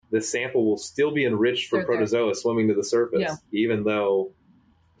the sample will still be enriched for protozoa swimming to the surface, even though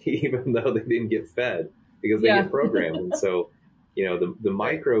they didn't get fed because they get programmed. And so, the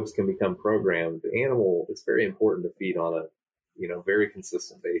microbes can become programmed. The animal, it's very important to feed on a, very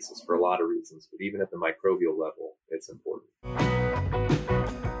consistent basis for a lot of reasons, but even at the microbial level, it's important.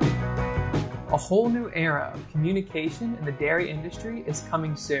 A whole new era of communication in the dairy industry is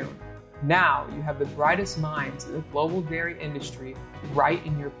coming soon. Now you have the brightest minds in the global dairy industry right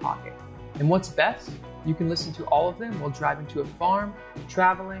in your pocket. And what's best? You can listen to all of them while driving to a farm,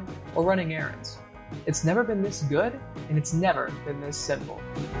 traveling, or running errands. It's never been this good, and it's never been this simple.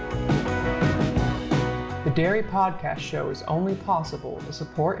 The Dairy Podcast Show is only possible with the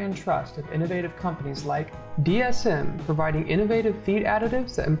support and trust of innovative companies like DSM, providing innovative feed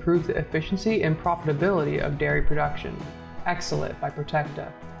additives that improve the efficiency and profitability of dairy production. Excellent by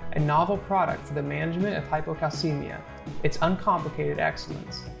Protecta, a novel product for the management of hypocalcemia. It's uncomplicated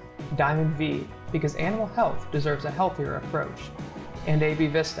excellence. Diamond V, because animal health deserves a healthier approach. And AB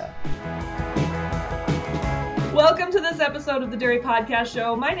Vista. Welcome to this episode of the Dairy Podcast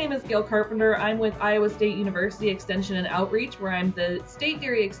Show. My name is Gail Carpenter. I'm with Iowa State University Extension and Outreach, where I'm the State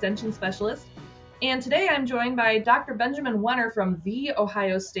Dairy Extension Specialist. And today I'm joined by Dr. Benjamin Wenner from The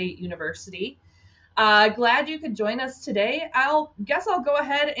Ohio State University. Glad you could join us today. I'll go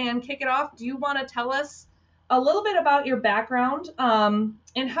ahead and kick it off. Do you want to tell us a little bit about your background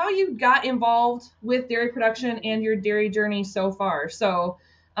and how you got involved with dairy production and your dairy journey so far? So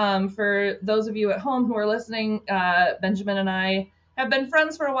for those of you at home who are listening, Benjamin and I have been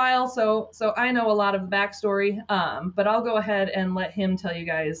friends for a while, so I know a lot of the backstory, but I'll go ahead and let him tell you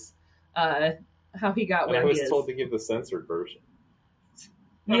guys how he got where he is. I was told to give the censored version.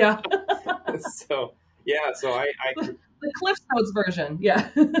 Yeah. So I the Cliff Notes version. Yeah.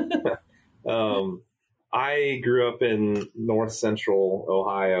 I grew up in north central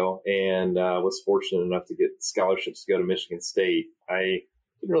Ohio and was fortunate enough to get scholarships to go to Michigan State. I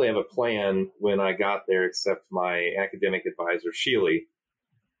didn't really have a plan when I got there, except my academic advisor, Sheely,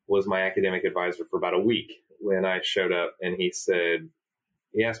 was my academic advisor for about a week when I showed up. And he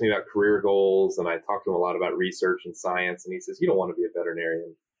asked me about career goals, and I talked to him a lot about research and science. And he says, "You don't want to be a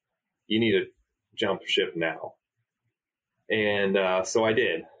veterinarian. You need to jump ship now." And so I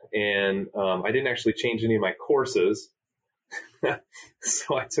did. And I didn't actually change any of my courses.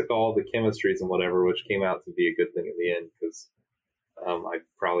 So I took all the chemistries and whatever, which came out to be a good thing in the end, because I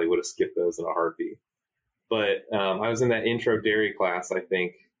probably would have skipped those in a heartbeat. But I was in that intro dairy class, I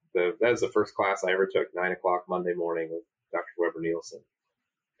think. That was the first class I ever took, 9 o'clock Monday morning with Dr. Weber Nielsen.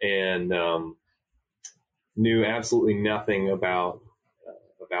 And knew absolutely nothing about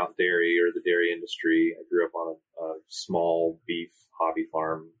dairy or the dairy industry. I grew up on a small beef hobby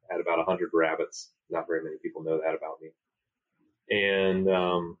farm, had about 100 rabbits. Not very many people know that about me. And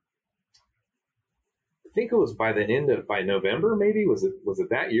I think it was by November, maybe, was it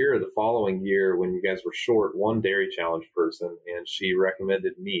that year or the following year when you guys were short one Dairy Challenge person, and she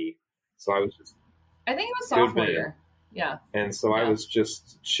recommended me. So I was just, I think it was sophomore year. Yeah. And so I was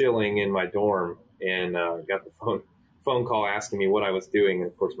just chilling in my dorm and got the phone call asking me what I was doing. And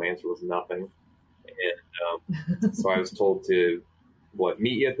of course my answer was nothing. And so I was told to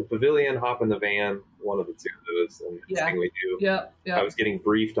meet you at the pavilion, hop in the van, one of the two of those, and the thing we do. Yeah. I was getting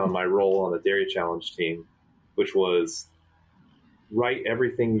briefed on my role on the Dairy Challenge team, which was write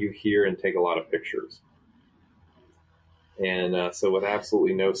everything you hear and take a lot of pictures. And so with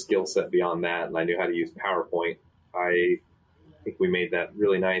absolutely no skill set beyond that, and I knew how to use PowerPoint, I think we made that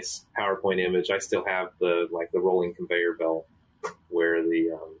really nice PowerPoint image. I still have the rolling conveyor belt where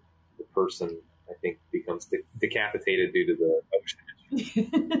the person, I think, becomes decapitated due to the ocean.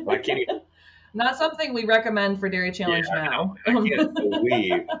 I can't even, not something we recommend for Dairy Challenge now. I can't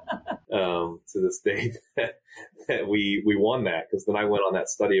believe to this day that we won that, because then I went on that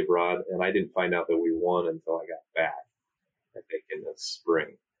study abroad and I didn't find out that we won until I got back, I think, in the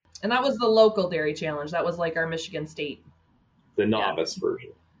spring. And that was the local Dairy Challenge. That was like our Michigan State. The novice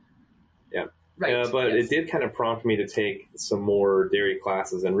version. Yeah. Right. But it did kind of prompt me to take some more dairy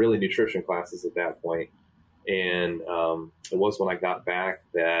classes and really nutrition classes at that point. And it was when I got back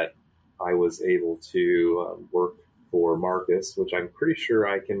that I was able to work for Marcus, which I'm pretty sure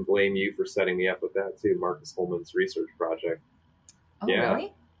I can blame you for setting me up with that too, Marcus Holman's research project. Oh, yeah.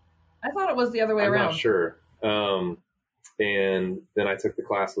 Really? I thought it was the other way around. I'm not sure. And then I took the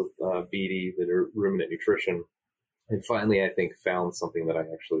class with Beatty, the ruminant nutrition, and finally I think found something that I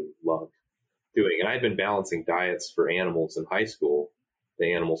actually loved doing. And I'd been balancing diets for animals in high school,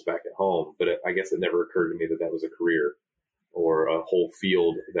 the animals back at home, but I guess it never occurred to me that was a career or a whole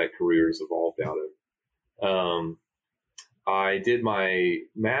field that careers evolved out of. I did my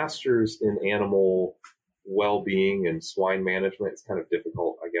master's in animal well-being and swine management. It's kind of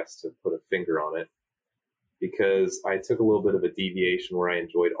difficult, I guess, to put a finger on it, because I took a little bit of a deviation where I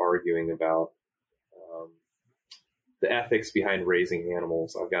enjoyed arguing about the ethics behind raising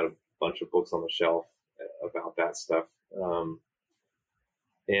animals. I've got a bunch of books on the shelf about that stuff,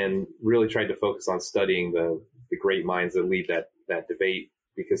 and really tried to focus on studying the great minds that lead that debate,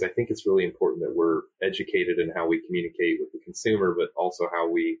 because I think it's really important that we're educated in how we communicate with the consumer, but also how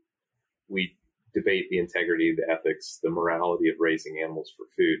we debate the integrity, the ethics, the morality of raising animals for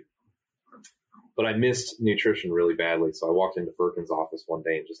food. But I missed nutrition really badly. So I walked into Firkin's office one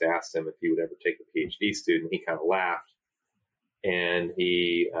day and just asked him if he would ever take a PhD student. He kind of laughed, and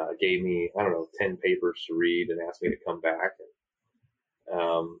he gave me, 10 papers to read and asked me to come back.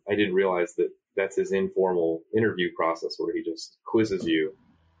 And I didn't realize that that's his informal interview process, where he just quizzes you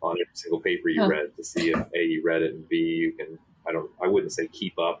on every single paper you read to see if A, you read it, and B, you can, I wouldn't say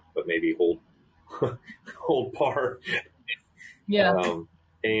keep up, but maybe hold par. Yeah.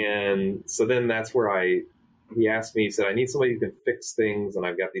 And so then that's where he asked me, he said, I need somebody who can fix things, and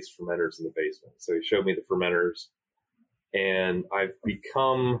I've got these fermenters in the basement. So he showed me the fermenters, and I've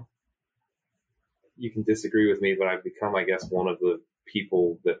become, you can disagree with me, but I've become, I guess, one of the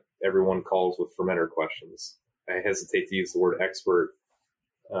people that everyone calls with fermenter questions. I hesitate to use the word expert,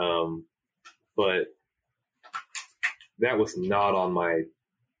 but that was not on my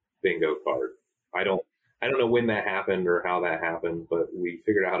bingo card. I don't know when that happened or how that happened, but we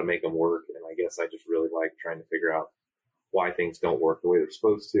figured out how to make them work. And I guess I just really like trying to figure out why things don't work the way they're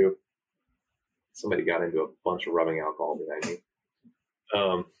supposed to. Somebody got into a bunch of rubbing alcohol behind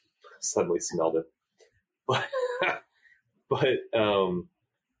me. Suddenly smelled it. But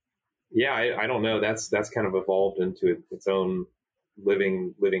yeah, I don't know. That's kind of evolved into its own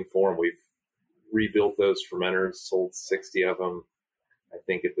living form. We've rebuilt those fermenters, sold 60 of them, I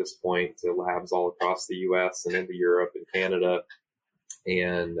think, at this point, to labs all across the U.S. and into Europe and Canada.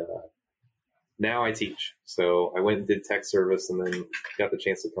 And now I teach. So I went and did tech service, and then got the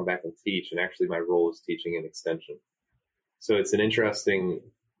chance to come back and teach. And actually my role is teaching and extension. So it's an interesting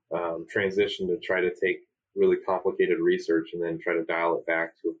transition to try to take really complicated research and then try to dial it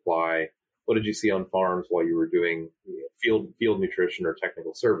back to apply. What did you see on farms while you were doing field nutrition or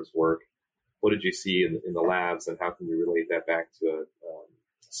technical service work? What did you see in the labs, and how can you relate that back to a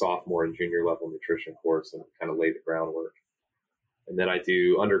sophomore and junior level nutrition course and kind of lay the groundwork? And then I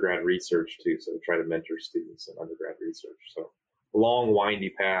do undergrad research too, so I try to mentor students in undergrad research. So long, windy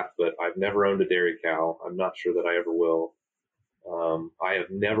path, but I've never owned a dairy cow. I'm not sure that I ever will. I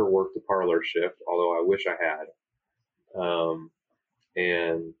have never worked a parlor shift, although I wish I had.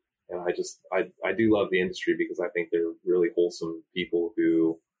 And I do love the industry, because I think they're really wholesome people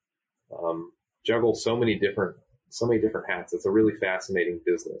who juggle so many different hats. It's a really fascinating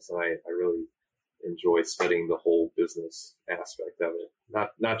business, and I really enjoy studying the whole business aspect of it.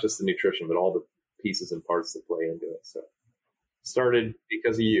 Not just the nutrition, but all the pieces and parts that play into it. So started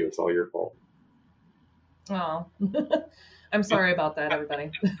because of you. It's all your fault. Oh, I'm sorry about that,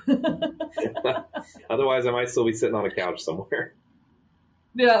 everybody. Otherwise, I might still be sitting on a couch somewhere.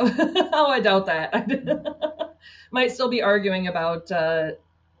 Yeah. Oh, I doubt that. Might still be arguing about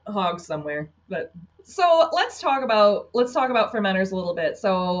hogs somewhere. But so let's talk about fermenters a little bit.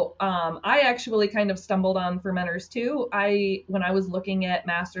 So I actually kind of stumbled on fermenters too. When I was looking at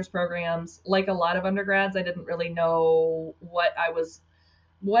master's programs, like a lot of undergrads, I didn't really know what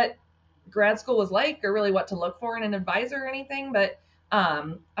grad school was like, or really what to look for in an advisor or anything. But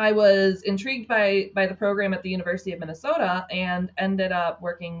I was intrigued by the program at the University of Minnesota, and ended up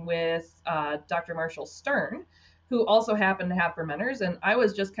working with Dr. Marshall Stern, who also happened to have fermenters. And I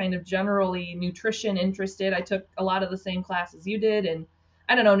was just kind of generally nutrition interested. I took a lot of the same classes you did, and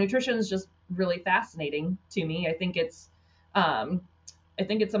I don't know, nutrition is just really fascinating to me. I think it's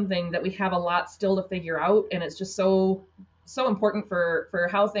something that we have a lot still to figure out, and it's just so important for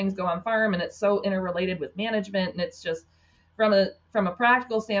how things go on farm, and it's so interrelated with management, and it's just from a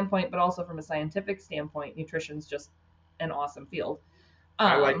practical standpoint, but also from a scientific standpoint, nutrition's just an awesome field.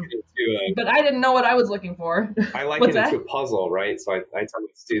 I liken it to but I didn't know what I was looking for. I liken it to a puzzle, right? So I tell my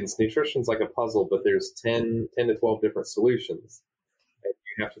students, nutrition's like a puzzle, but there's 10 to 12 different solutions, and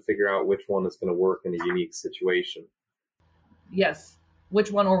you have to figure out which one is going to work in a unique situation. Yes,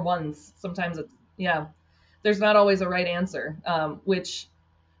 which one or ones. Sometimes there's not always a right answer, which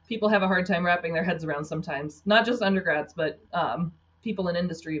people have a hard time wrapping their heads around sometimes. Not just undergrads, but people in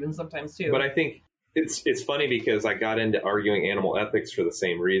industry even sometimes too. But I think it's funny, because I got into arguing animal ethics for the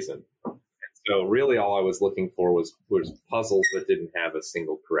same reason. And so really all I was looking for was puzzles that didn't have a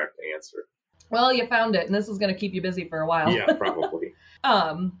single correct answer. Well, you found it, and this is going to keep you busy for a while. Yeah, probably.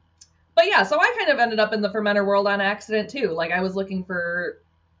 But yeah, so I kind of ended up in the fermenter world on accident too. Like I was looking for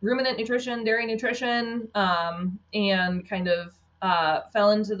ruminant nutrition, dairy nutrition, and kind of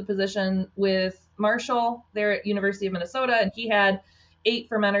fell into the position with Marshall there at University of Minnesota, and he had 8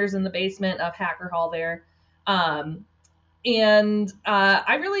 fermenters in the basement of Hacker Hall there. And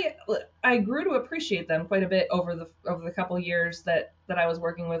I grew to appreciate them quite a bit over the couple of years that I was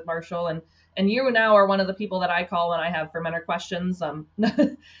working with Marshall, and you now are one of the people that I call when I have fermenter questions.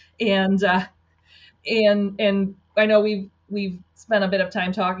 And I know we've spent a bit of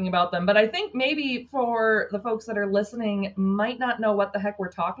time talking about them, but I think maybe for the folks that are listening might not know what the heck we're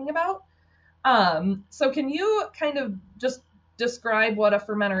talking about. So can you kind of just describe what a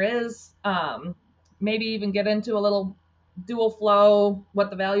fermenter is? Maybe even get into a little dual flow, what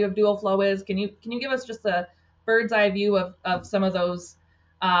the value of dual flow is. Can you give us just a bird's eye view of some of those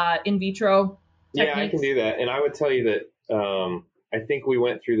in vitro techniques? Yeah, I can do that. And I would tell you that I think we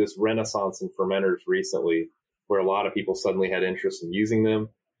went through this renaissance in fermenters recently where a lot of people suddenly had interest in using them.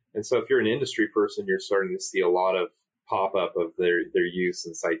 And so if you're an industry person, you're starting to see a lot of pop-up of their use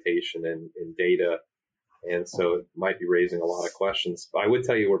and citation and data. And so it might be raising a lot of questions. But I would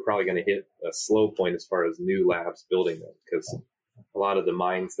tell you we're probably going to hit a slow point as far as new labs building them, because a lot of the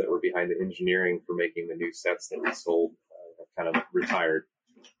minds that were behind the engineering for making the new sets that we sold have kind of retired.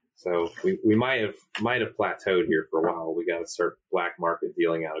 So we might have plateaued here for a while. We got to start black market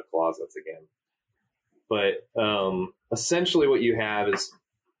dealing out of closets again. But essentially what you have is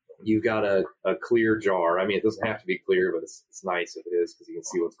you've got a clear jar. I mean, it doesn't have to be clear, but it's nice if it is because you can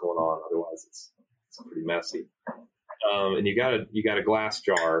see what's going on. Otherwise, it's pretty messy. And you got a glass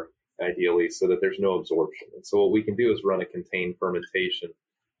jar, ideally, so that there's no absorption. And so what we can do is run a contained fermentation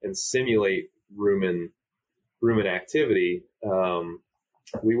and simulate rumen activity.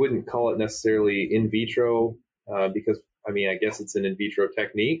 We wouldn't call it necessarily in vitro because, I mean, I guess it's an in vitro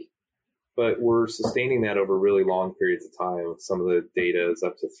technique, but we're sustaining that over really long periods of time. Some of the data is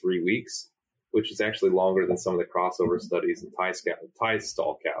up to 3 weeks, which is actually longer than some of the crossover studies in tie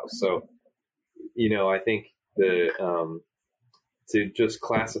stall cows. So, I think to just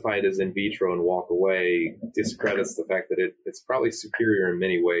classify it as in vitro and walk away discredits the fact that it's probably superior in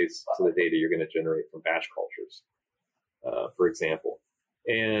many ways to the data you're going to generate from batch cultures, for example.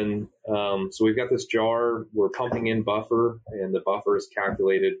 And so we've got this jar, we're pumping in buffer, and the buffer is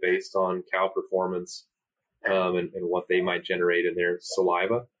calculated based on cow performance and what they might generate in their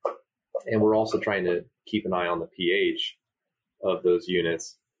saliva. And we're also trying to keep an eye on the pH of those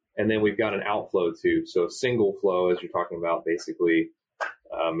units. And then we've got an outflow tube. So single flow, as you're talking about, basically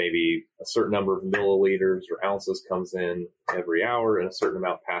maybe a certain number of milliliters or ounces comes in every hour and a certain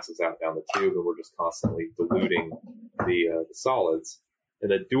amount passes out down the tube, and we're just constantly diluting the solids. And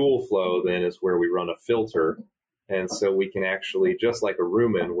the dual flow then is where we run a filter. And so we can actually, just like a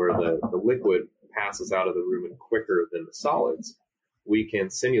rumen where the liquid passes out of the rumen quicker than the solids, we can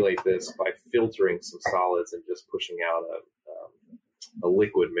simulate this by filtering some solids and just pushing out a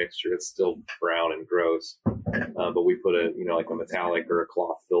liquid mixture. It's still brown and gross, but we put like a metallic or a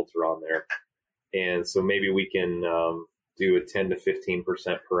cloth filter on there. And so maybe we can do a 10 to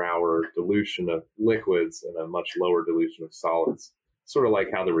 15% per hour dilution of liquids and a much lower dilution of solids. Sort of like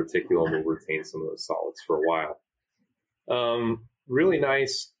how the reticulum will retain some of those solids for a while. Really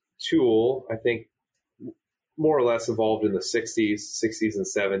nice tool, I think, more or less evolved in the 60s and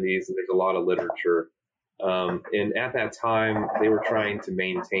 70s, and there's a lot of literature. And at that time, they were trying to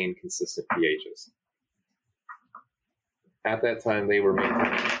maintain consistent pHs. At that time, they were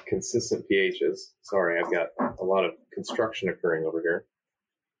maintaining consistent pHs. Sorry, I've got a lot of construction occurring over here.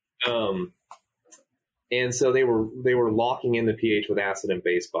 And so they were locking in the pH with acid and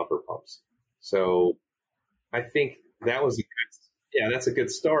base buffer pumps. So I think that was that's a good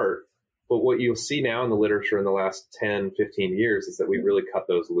start. But what you'll see now in the literature in the last 10, 15 years is that we've really cut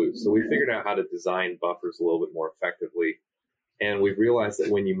those loose. So we figured out how to design buffers a little bit more effectively. And we've realized that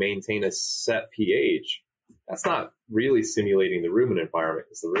when you maintain a set pH, that's not really simulating the rumen environment,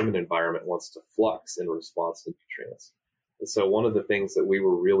 because the rumen environment wants to flux in response to nutrients. And so one of the things that we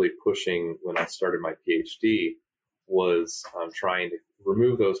were really pushing when I started my PhD was trying to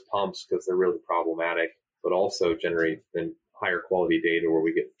remove those pumps because they're really problematic, but also generate then higher quality data where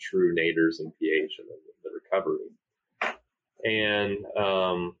we get true naders in pH and the recovery. And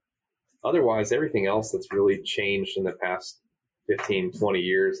otherwise, everything else that's really changed in the past 15, 20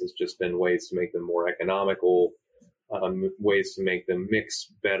 years has just been ways to make them more economical, ways to make them mix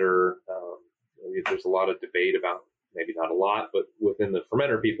better. There's a lot of debate about, maybe not a lot, but within the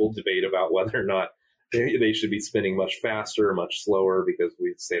fermenter people debate about whether or not they should be spinning much faster, much slower, because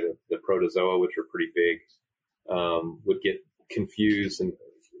we'd say that the protozoa, which are pretty big, would get confused, and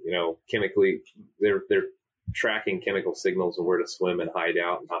chemically they're tracking chemical signals of where to swim and hide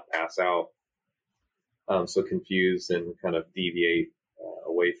out and not pass out. So confused and kind of deviate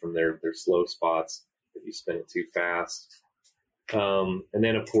away from their slow spots if you spin it too fast. And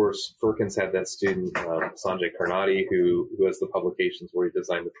then, of course, Firkins had that student, Sanjay Karnati, who has the publications where he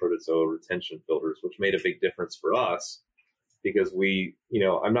designed the protozoa retention filters, which made a big difference for us because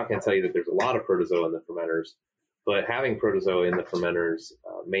I'm not going to tell you that there's a lot of protozoa in the fermenters, but having protozoa in the fermenters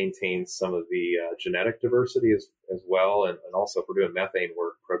maintains some of the genetic diversity as well. And also, if we're doing methane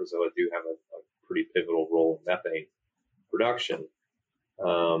work, protozoa do have a pretty pivotal role in methane production.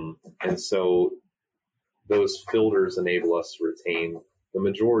 And so those filters enable us to retain the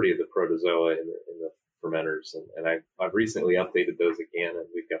majority of the protozoa in the fermenters. And I've recently updated those again, and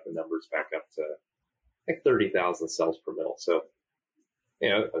we've got the numbers back up to like 30,000 cells per mil. So,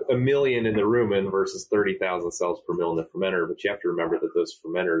 a million in the rumen versus 30,000 cells per mil in the fermenter. But you have to remember that those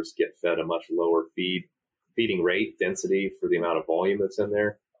fermenters get fed a much lower feeding rate density for the amount of volume that's in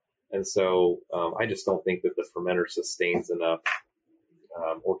there. And so I just don't think that the fermenter sustains enough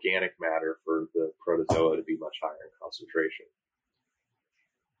organic matter for the protozoa to be much higher in concentration.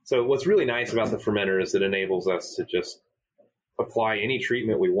 So what's really nice about the fermenter is it enables us to just apply any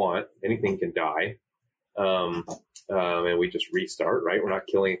treatment we want. Anything can die. And we just restart, right? We're not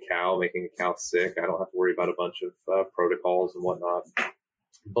killing a cow, making a cow sick. I don't have to worry about a bunch of protocols and whatnot.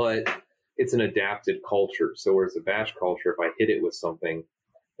 But it's an adapted culture. So whereas a batch culture, if I hit it with something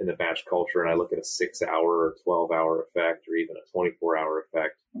in the batch culture and I look at a 6-hour or 12-hour effect or even a 24-hour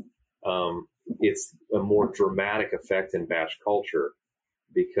effect, it's a more dramatic effect in batch culture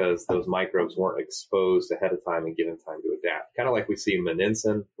because those microbes weren't exposed ahead of time and given time to adapt. Kind of like we see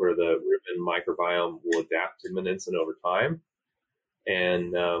Meninsen, where the rumen microbiome will adapt to Meninsen over time.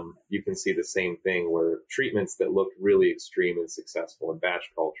 And you can see the same thing where treatments that look really extreme and successful in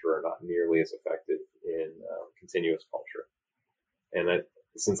batch culture are not nearly as effective in continuous culture. And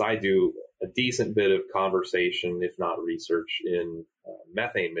since I do a decent bit of conversation, if not research, in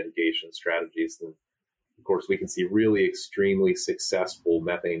methane mitigation strategies, then of course we can see really extremely successful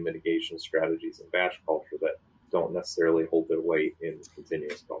methane mitigation strategies in batch culture that don't necessarily hold their weight in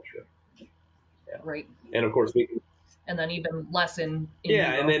continuous culture. Yeah. Right. And of course we can. And then even less in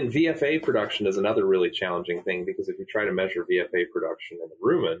yeah, vivo. And then VFA production is another really challenging thing because if you try to measure VFA production in the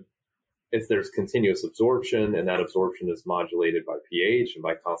rumen, there's continuous absorption, and that absorption is modulated by pH and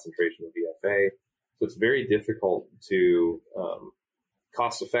by concentration of VFA. So it's very difficult to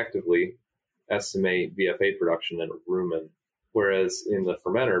cost effectively estimate VFA production in a rumen. Whereas in the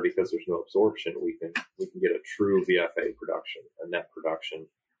fermenter, because there's no absorption, we can get a true VFA production, a net production.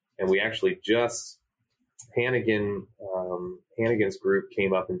 And we actually just Hannigan's group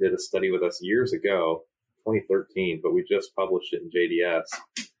came up and did a study with us years ago, 2013, but we just published it in JDS,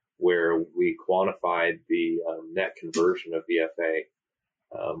 where we quantified the net conversion of VFA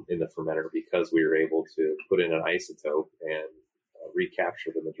in the fermenter because we were able to put in an isotope and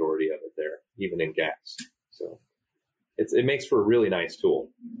recapture the majority of it there, even in gas. So it makes for a really nice tool,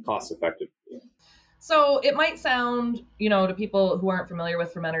 cost effective. So it might sound, to people who aren't familiar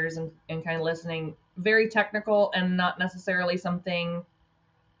with fermenters and kind of listening, very technical and not necessarily something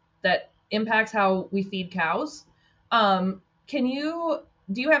that impacts how we feed cows.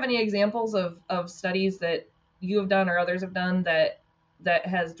 Do you have any examples of studies that you have done or others have done that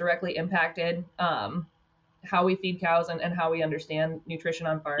has directly impacted how we feed cows and how we understand nutrition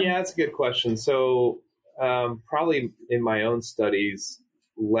on farm? Yeah, that's a good question. So probably in my own studies,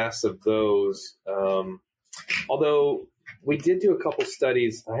 less of those. Although we did do a couple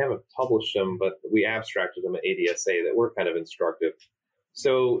studies, I haven't published them, but we abstracted them at ADSA that were kind of instructive.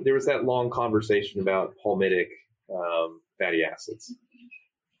 So there was that long conversation about palmitic fatty acids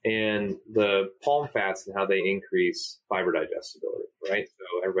and the palm fats and how they increase fiber digestibility, right?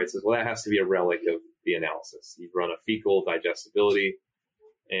 So everybody says, well, that has to be a relic of the analysis. You run a fecal digestibility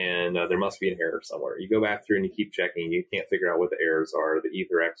and there must be an error somewhere. You go back through and you keep checking. You can't figure out what the errors are. The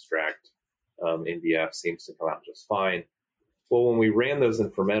ether extract in BF seems to come out just fine. Well, when we ran those in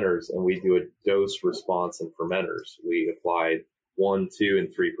fermenters and we do a dose response in fermenters, we applied 1, 2, and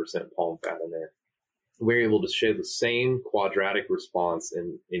 3% palm fat in there. We were able to show the same quadratic response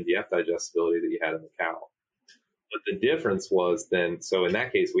in BF digestibility that you had in the cow. But the difference was then, so in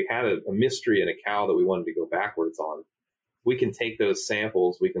that case, we had a mystery in a cow that we wanted to go backwards on. We can take those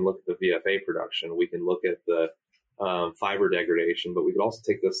samples, we can look at the VFA production, we can look at the fiber degradation, but we could also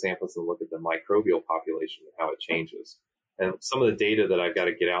take those samples and look at the microbial population and how it changes. And some of the data that I've got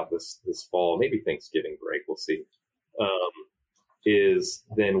to get out this fall, maybe Thanksgiving break, we'll see, is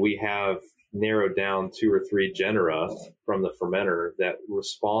then we have narrowed down 2 or 3 genera from the fermenter that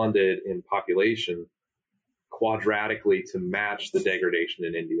responded in population quadratically to match the degradation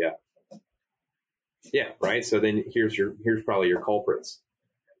in NDF. Yeah, right. So then here's probably your culprits.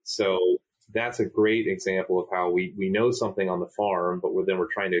 So that's a great example of how we know something on the farm, but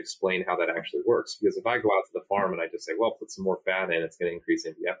we're trying to explain how that actually works. Because if I go out to the farm and I just say, well, put some more fat in, it's going to increase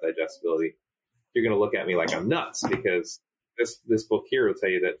NDF digestibility, you're going to look at me like I'm nuts, because this book here will tell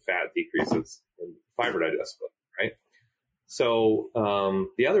you that fat decreases in fiber digestibility, right? So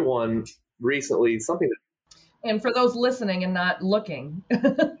the other one recently, something that... And for those listening and not looking,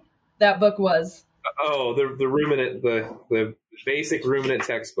 that book was... Oh, the ruminant, the basic ruminant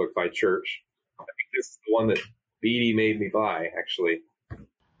textbook by Church. I think this is the one that Beatty made me buy, actually.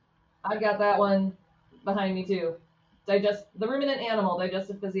 I got that one behind me too. The ruminant animal,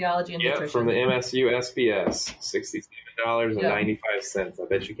 digestive physiology and nutrition. From the MSU SBS, $67.95. I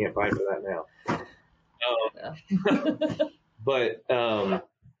bet you can't buy it for that now. But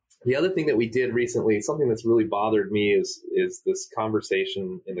the other thing that we did recently, something that's really bothered me, is this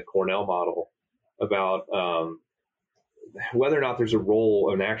conversation in the Cornell model about whether or not there's a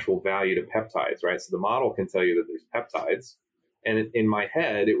role, an actual value to peptides, right? So the model can tell you that there's peptides. And in my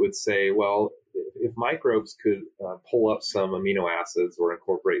head, it would say, well, if microbes could pull up some amino acids or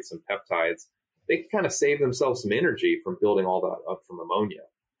incorporate some peptides, they could kind of save themselves some energy from building all that up from ammonia.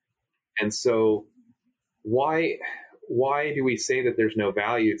 And so why do we say that there's no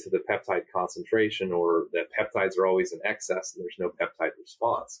value to the peptide concentration, or that peptides are always in excess and there's no peptide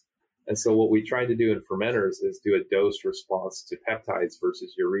response? And so what we tried to do in fermenters is do a dose response to peptides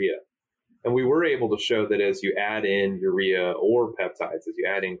versus urea. And we were able to show that as you add in urea or peptides, as you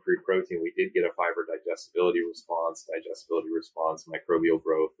add in crude protein, we did get a fiber digestibility response, microbial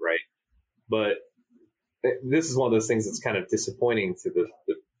growth, right? But this is one of those things that's kind of disappointing to the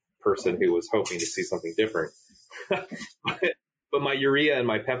person who was hoping to see something different. But my urea and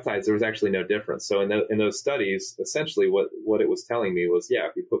my peptides, there was actually no difference. So in those studies, essentially what it was telling me was, yeah,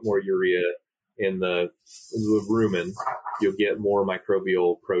 if you put more urea in the rumen, you'll get more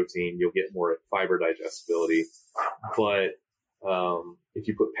microbial protein, you'll get more fiber digestibility. But if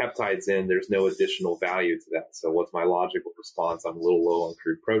you put peptides in, there's no additional value to that. So what's my logical response? I'm a little low on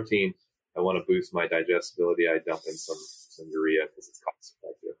crude protein. I want to boost my digestibility. I dump in some urea because it's cost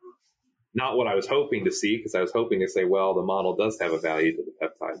effective. Not what I was hoping to see, because I was hoping to say, well, the model does have a value to the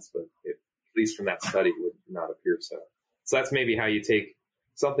peptides, but at least from that study, it would not appear so. So that's maybe how you take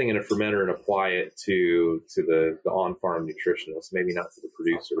something in a fermenter and apply it to the on-farm nutritionist, maybe not to the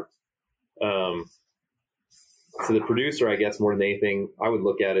producer. To the producer, I guess, more than anything, I would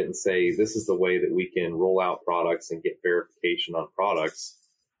look at it and say, this is the way that we can roll out products and get verification on products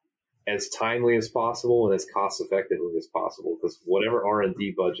as timely as possible and as cost effectively as possible, because whatever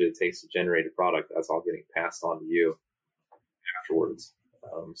R&D budget it takes to generate a product, that's all getting passed on to you afterwards.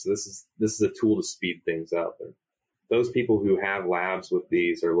 So this is a tool to speed things up. And those people who have labs with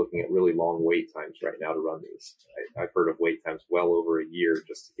these are looking at really long wait times right now to run these. I've heard of wait times well over a year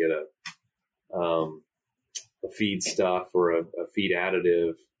just to get a feed stuff or a feed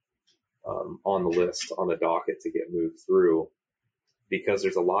additive on the list, on the docket to get moved through, because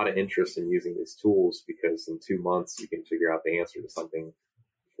there's a lot of interest in using these tools, because in 2 months you can figure out the answer to something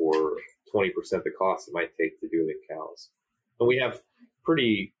for 20% the cost it might take to do it in cows. And we have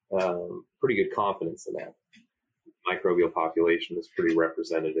pretty good confidence in that. Microbial population is pretty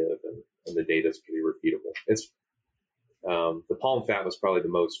representative, and the data is pretty repeatable. It's the palm fat was probably the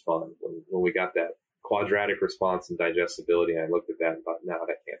most fun when we got that quadratic response in digestibility. And I looked at that and thought, no,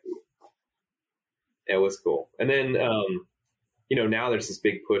 that can't be it. It was cool. And then now there's this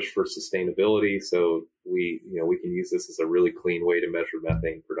big push for sustainability. So we can use this as a really clean way to measure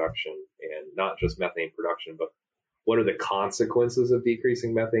methane production, and not just methane production, but what are the consequences of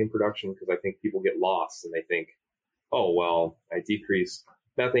decreasing methane production? Because I think people get lost and they think, oh, well, I decreased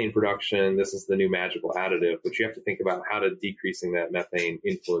methane production, this is the new magical additive. But you have to think about how did decreasing that methane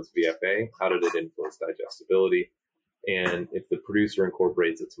influence VFA? How did it influence digestibility? And if the producer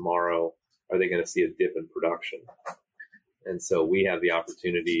incorporates it tomorrow, are they going to see a dip in production? And so we have the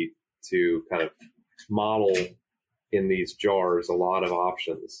opportunity to kind of model in these jars a lot of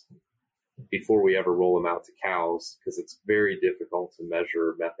options before we ever roll them out to cows, because it's very difficult to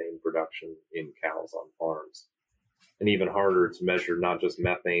measure methane production in cows on farms. And even harder to measure not just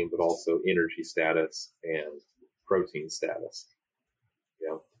methane, but also energy status and protein status.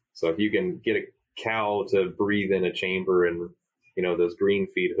 So if you can get a cow to breathe in a chamber and those green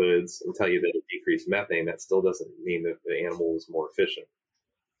feed hoods and tell you that it decreased methane, that still doesn't mean that the animal is more efficient.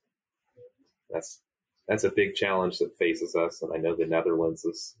 That's a big challenge that faces us. And I know the Netherlands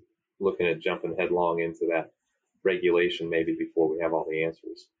is looking at jumping headlong into that regulation maybe before we have all the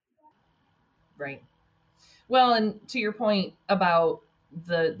answers. Right. Well, and to your point about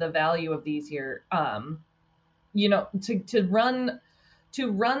the value of these here, to run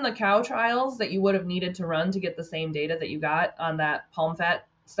the cow trials that you would have needed to run to get the same data that you got on that palm fat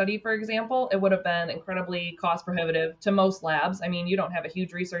study, for example, it would have been incredibly cost prohibitive to most labs. I mean, you don't have a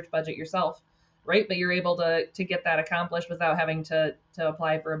huge research budget yourself, right? But you're able to get that accomplished without having to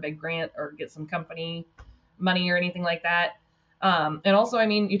apply for a big grant or get some company money or anything like that. And also, I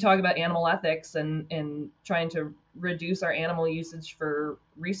mean, you talk about animal ethics and trying to reduce our animal usage for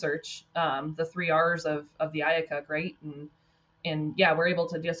research, the 3 R's of the IACUC, right? And yeah, we're able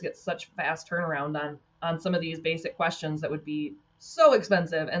to just get such fast turnaround on some of these basic questions that would be so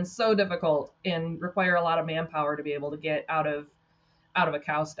expensive and so difficult and require a lot of manpower to be able to get out of a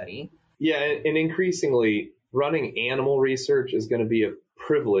cow study. Yeah, and increasingly, running animal research is going to be a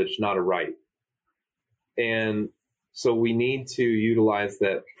privilege, not a right. And so we need to utilize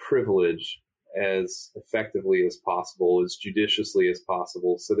that privilege as effectively as possible, as judiciously as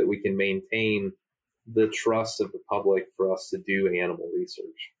possible, so that we can maintain the trust of the public for us to do animal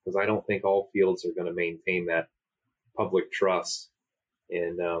research. Because I don't think all fields are going to maintain that public trust.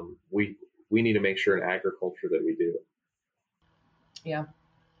 And we need to make sure in agriculture that we do. Yeah,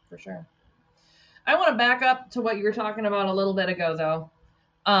 for sure. I want to back up to what you were talking about a little bit ago, though.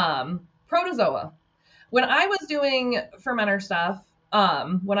 Protozoa. When I was doing fermenter stuff,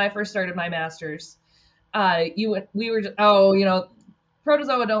 when I first started my master's, protozoa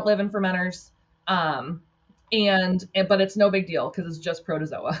don't live in fermenters, but it's no big deal because it's just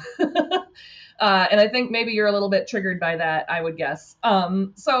protozoa. And I think maybe you're a little bit triggered by that, I would guess.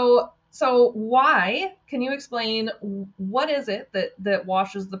 So why, can you explain what is it that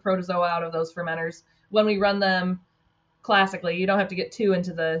washes the protozoa out of those fermenters when we run them classically? You don't have to get too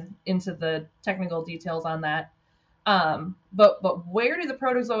into the technical details on that. But where do the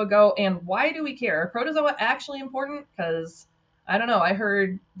protozoa go and why do we care? Are protozoa actually important? Because I don't know, I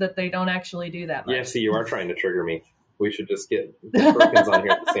heard that they don't actually do that much. Yeah, see, you are trying to trigger me. We should just get Perkins on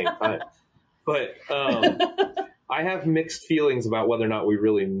here at the same time. But I have mixed feelings about whether or not we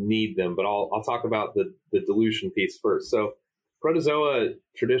really need them, but I'll talk about the dilution piece first. So protozoa,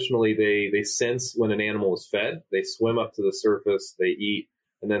 traditionally, they sense when an animal is fed. They swim up to the surface, they eat,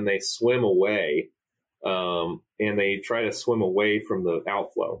 and then they swim away, and they try to swim away from the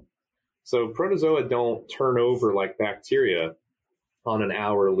outflow. So protozoa don't turn over like bacteria on an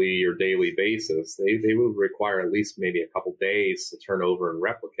hourly or daily basis. They would require at least maybe a couple days to turn over and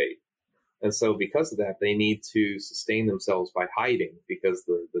replicate. And so because of that, they need to sustain themselves by hiding because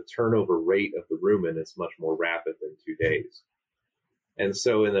the turnover rate of the rumen is much more rapid than 2 days. And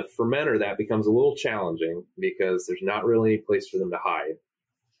so in the fermenter, that becomes a little challenging because there's not really any place for them to hide.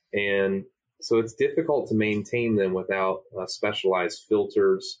 And so it's difficult to maintain them without specialized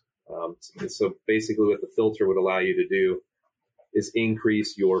filters. So basically what the filter would allow you to do is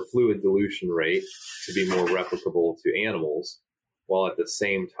increase your fluid dilution rate to be more replicable to animals, while at the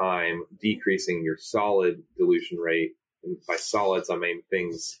same time decreasing your solid dilution rate. And by solids, I mean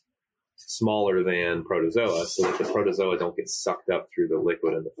things smaller than protozoa, so that the protozoa don't get sucked up through the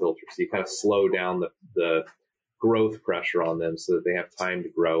liquid in the filter. So you kind of slow down the growth pressure on them so that they have time to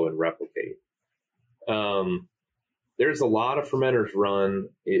grow and replicate. There's a lot of fermenters run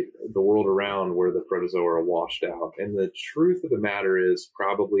the world around where the protozoa are washed out. And the truth of the matter is,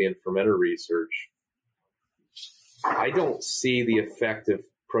 probably in fermenter research, I don't see the effect of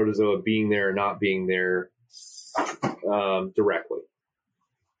protozoa being there or not being there directly.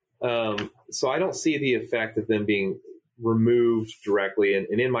 So I don't see the effect of them being removed directly. And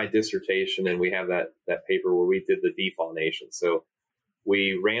in my dissertation, and we have that paper where we did the defaunation. So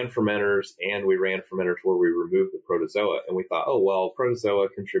we ran fermenters and we ran fermenters where we removed the protozoa. And we thought, oh, well, protozoa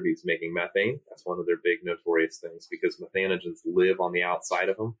contributes making methane. That's one of their big notorious things because methanogens live on the outside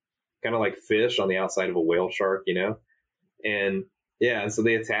of them, kind of like fish on the outside of a whale shark, And yeah, and so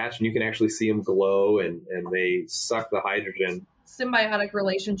they attach and you can actually see them glow and they suck the hydrogen. Symbiotic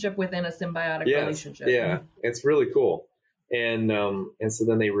relationship within a symbiotic relationship. Yeah, it's really cool. And so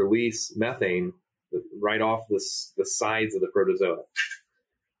then they release methane right off the sides of the protozoa.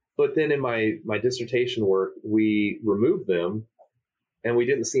 But then in my dissertation work, we removed them and we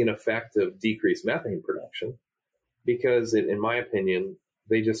didn't see an effect of decreased methane production because in my opinion,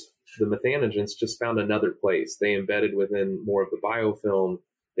 the methanogens just found another place. They embedded within more of the biofilm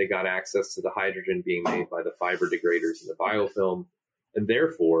They got access to the hydrogen being made by the fiber degraders in the biofilm, and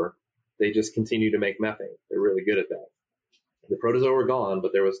therefore they just continue to make methane. They're really good at that. The protozoa were gone,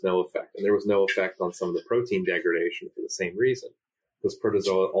 but there was no effect. And there was no effect on some of the protein degradation for the same reason. Because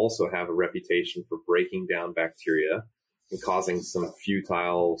protozoa also have a reputation for breaking down bacteria and causing some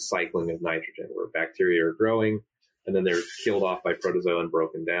futile cycling of nitrogen, where bacteria are growing and then they're killed off by protozoa and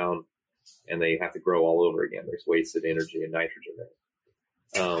broken down, and they have to grow all over again. There's wasted energy and nitrogen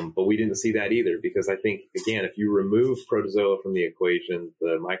there. But we didn't see that either, because I think, again, if you remove protozoa from the equation,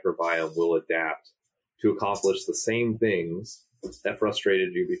 the microbiome will adapt to accomplish the same things that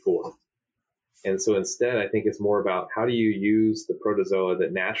frustrated you before. And so instead, I think it's more about how do you use the protozoa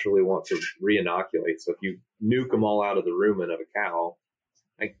that naturally want to re-inoculate. So if you nuke them all out of the rumen of a cow,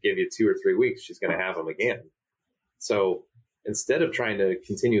 I can give you 2 or 3 weeks, she's going to have them again. So instead of trying to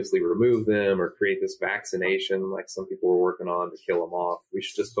continuously remove them or create this vaccination like some people were working on to kill them off, we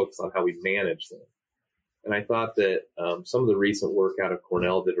should just focus on how we manage them. And I thought that some of the recent work out of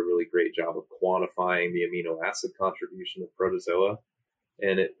Cornell did a really great job of quantifying the amino acid contribution of protozoa.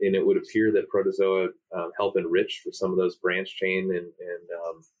 And it would appear that protozoa help enrich for some of those branch chain and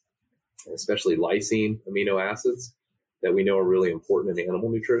especially lysine amino acids that we know are really important in animal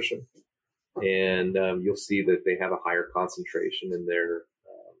nutrition. And you'll see that they have a higher concentration in their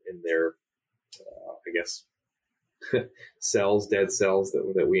I guess, cells, dead cells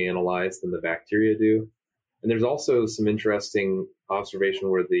that we analyze than the bacteria do. And there's also some interesting observation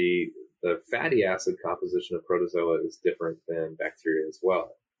where the fatty acid composition of protozoa is different than bacteria as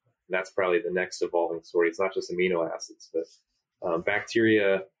well. And that's probably the next evolving story. It's not just amino acids, but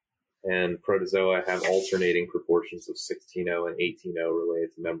bacteria and protozoa have alternating proportions of 16O and 18O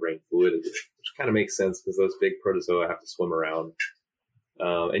related to membrane fluidity, which kind of makes sense because those big protozoa have to swim around.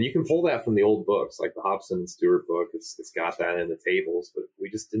 And you can pull that from the old books, like the Hobson and Stewart book. It's got that in the tables, but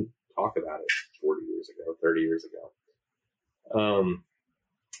we just didn't talk about it 40 years ago, 30 years ago.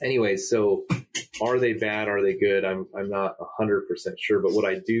 Anyway, so are they bad? Are they good? I'm not 100% sure, but what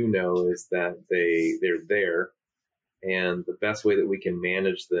I do know is that they're there. And the best way that we can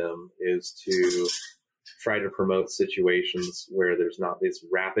manage them is to try to promote situations where there's not this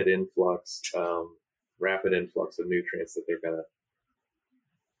rapid influx of nutrients that they're going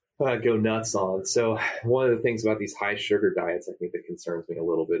to go nuts on. So one of the things about these high sugar diets, I think that concerns me a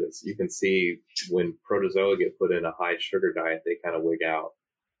little bit, is you can see when protozoa get put in a high sugar diet, they kind of wig out.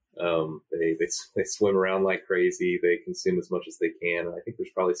 They swim around like crazy. They consume as much as they can. And I think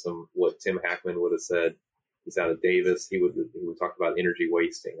there's probably what Tim Hackman would have said. He's out of Davis. He would talk about energy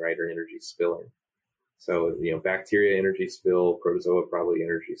wasting, right? Or energy spilling. So, bacteria energy spill, protozoa probably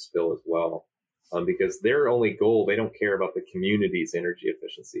energy spill as well. Because their only goal, they don't care about the community's energy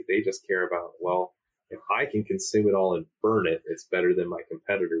efficiency. They just care about, well, if I can consume it all and burn it, it's better than my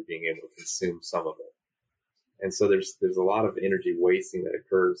competitor being able to consume some of it. And so there's a lot of energy wasting that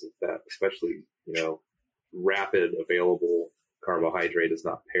occurs if that, especially, rapid available carbohydrate is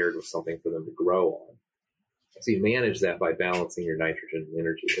not paired with something for them to grow on. So you manage that by balancing your nitrogen and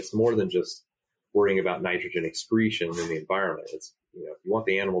energy. It's more than just worrying about nitrogen excretion in the environment. It's, if you want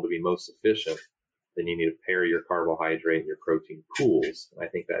the animal to be most efficient, then you need to pair your carbohydrate and your protein pools. And I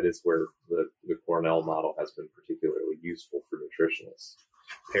think that is where the Cornell model has been particularly useful for nutritionists,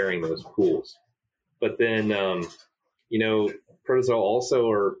 pairing those pools. But then, protozoa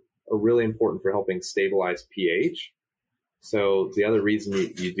also are really important for helping stabilize pH. So the other reason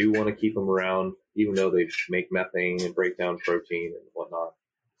you do want to keep them around, even though they make methane and break down protein and whatnot,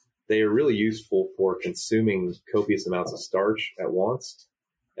 they are really useful for consuming copious amounts of starch at once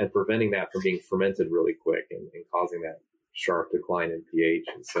and preventing that from being fermented really quick and causing that sharp decline in pH.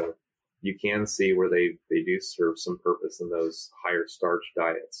 And so you can see where they do serve some purpose in those higher starch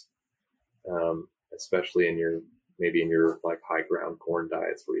diets, especially in your like high ground corn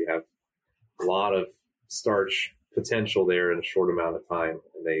diets where you have a lot of starch potential there in a short amount of time,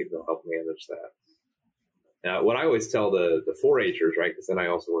 and they'll help manage that. Now, what I always tell the 4-Hers, right, because then I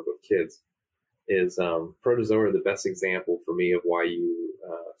also work with kids, is protozoa are the best example for me of why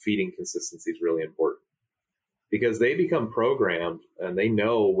feeding consistency is really important. Because they become programmed, and they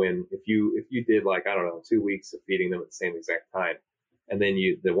know when, if you did 2 weeks of feeding them at the same exact time, and then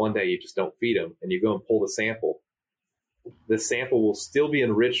the one day you just don't feed them, and you go and pull the sample will still be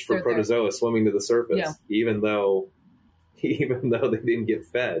enriched for protozoa swimming to the surface, even though they didn't get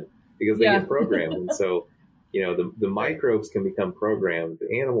fed because they get programmed. And so, the microbes can become programmed.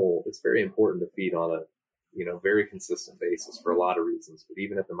 The animal, it's very important to feed on a, very consistent basis for a lot of reasons, but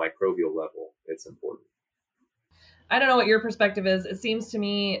even at the microbial level, it's important. I don't know what your perspective is. It seems to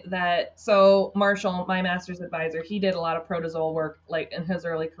me that, so Marshall, my master's advisor, he did a lot of protozoal work like in his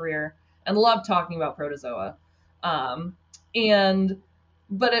early career and loved talking about protozoa. But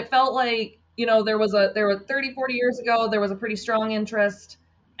it felt like, there were 30, 40 years ago, there was a pretty strong interest,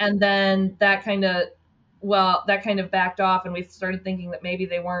 and then that kind of backed off, and we started thinking that maybe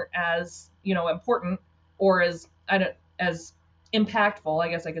they weren't as, important or as impactful, I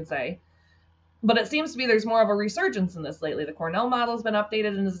guess I could say. But it seems to be there's more of a resurgence in this lately. The Cornell model has been updated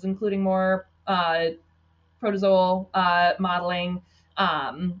and is including more protozoal modeling.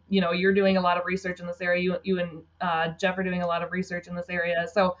 You're doing a lot of research in this area. You and Jeff are doing a lot of research in this area.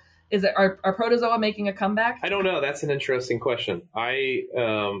 So are protozoa making a comeback? I don't know. That's an interesting question. I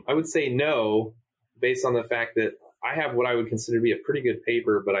would say no, based on the fact that I have what I would consider to be a pretty good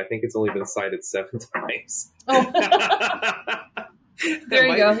paper, but I think it's only been cited 7 times. Oh. There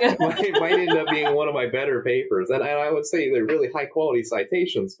you go. Yeah. might end up being one of my better papers. And I would say they're really high quality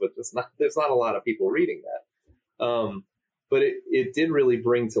citations, but there's not a lot of people reading that. But it did really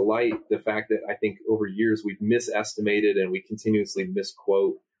bring to light the fact that I think over years we've misestimated and we continuously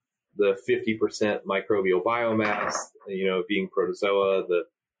misquote the 50% microbial biomass, being protozoa.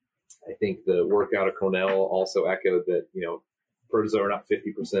 I think the work out of Cornell also echoed that, protozoa are not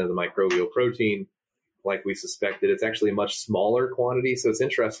 50% of the microbial protein like we suspected. It's actually a much smaller quantity. So it's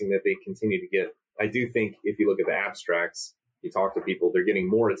interesting that they continue to get, I do think if you look at the abstracts, you talk to people, they're getting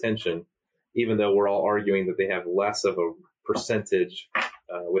more attention, even though we're all arguing that they have less of a percentage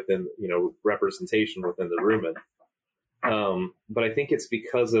within, representation within the rumen. But I think it's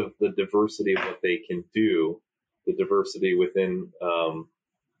because of the diversity of what they can do, the diversity within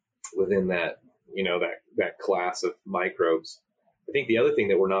that, that class of microbes. I think the other thing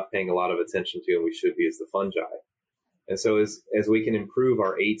that we're not paying a lot of attention to, and we should be, is the fungi. And so as we can improve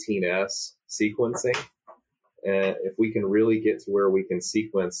our 18S sequencing, if we can really get to where we can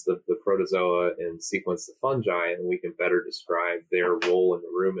sequence the protozoa and sequence the fungi, and we can better describe their role in the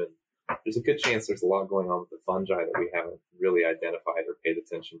rumen, there's a good chance there's a lot going on with the fungi that we haven't really identified or paid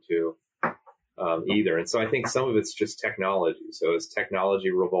attention to either. And so I think some of it's just technology. So as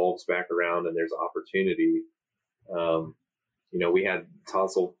technology revolves back around and there's opportunity, we had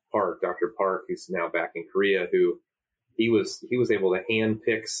Tassel Park, Dr. Park, who's now back in Korea, who he was able to hand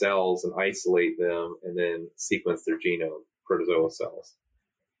pick cells and isolate them and then sequence their genome, protozoa cells.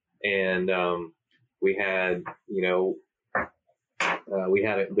 And we had,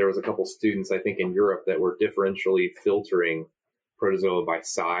 there was a couple students, I think, in Europe that were differentially filtering protozoa by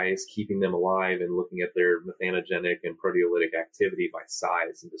size, keeping them alive and looking at their methanogenic and proteolytic activity by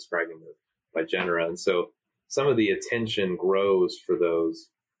size and describing them by genera. And so some of the attention grows for those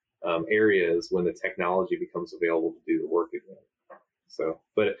areas when the technology becomes available to do the work again. So,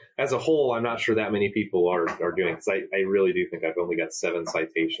 but as a whole, I'm not sure that many people are doing, because I really do think I've only got 7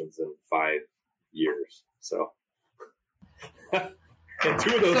 citations in 5 years. So, and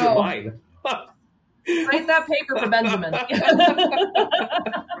 2 of those are mine. Write that paper for Benjamin.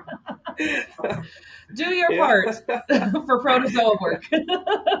 Do your part for protozoa work.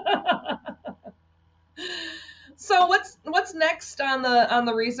 So what's next on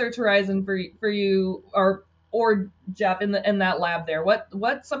the research horizon for you or Jeff in that lab there?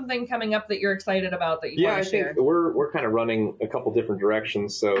 What's something coming up that you're excited about that you want to share? I think we're kind of running a couple different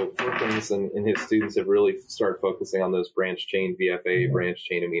directions. So Fermenters and his students have really started focusing on those branch chain VFA, branch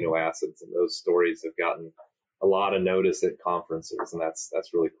chain amino acids, and those stories have gotten a lot of notice at conferences, and that's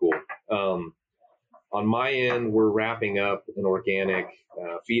really cool. On my end, we're wrapping up an organic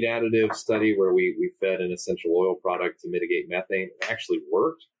feed additive study where we fed an essential oil product to mitigate methane. It actually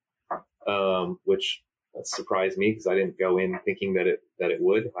worked, which surprised me because I didn't go in thinking that it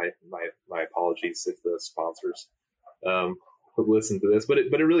would. My apologies if the sponsors would listen to this, but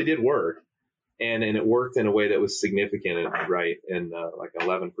it really did work, and it worked in a way that was significant, right? And like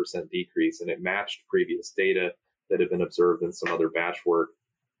 11% decrease, and it matched previous data that had been observed in some other batch work,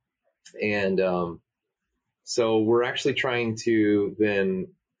 and so we're actually trying to then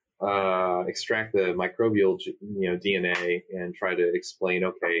extract the microbial, DNA and try to explain,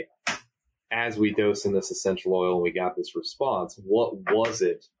 okay, as we dose in this essential oil and we got this response, what was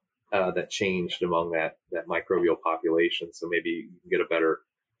it that changed among that microbial population? So maybe you can get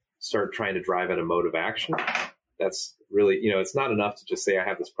start trying to drive at a mode of action. That's really, it's not enough to just say I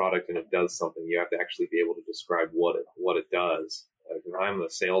have this product and it does something. You have to actually be able to describe what it does. I'm a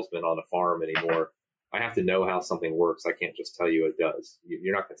salesman on a farm anymore. I have to know how something works. I can't just tell you it does.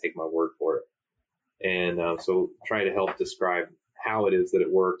 You're not going to take my word for it. And so try to help describe how it is that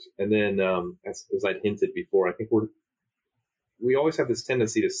it works. And then, as I'd hinted before, I think we always have this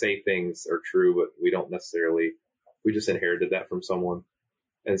tendency to say things are true, but we don't necessarily We just inherited that from someone.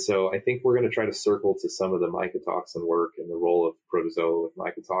 And so I think we're going to try to circle to some of the mycotoxin work and the role of protozoa with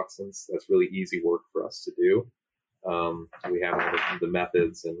mycotoxins. That's really easy work for us to do. We have all the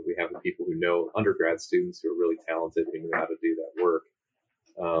methods, and we have the people who know, undergrad students who are really talented and know how to do that work.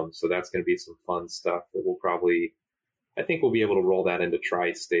 So that's going to be some fun stuff that I think we'll be able to roll that into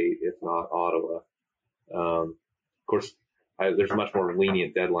Tri-State, if not Ottawa. Of course, there's a much more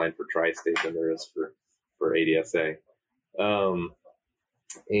lenient deadline for Tri-State than there is for ADSA.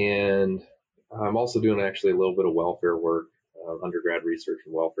 And I'm also doing actually a little bit of welfare work, undergrad research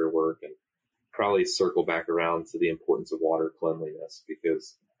and welfare work, and probably circle back around to the importance of water cleanliness,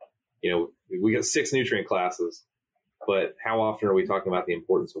 because, we got 6 nutrient classes, but how often are we talking about the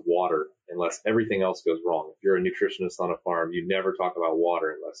importance of water unless everything else goes wrong? If you're a nutritionist on a farm, you never talk about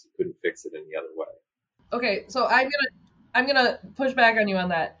water unless you couldn't fix it any other way. Okay, so I'm gonna push back on you on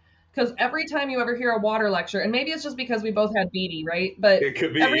that, because every time you ever hear a water lecture, and maybe it's just because we both had BD, right? But it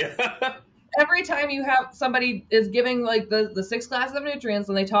could be. Every time you have somebody is giving like the 6 classes of nutrients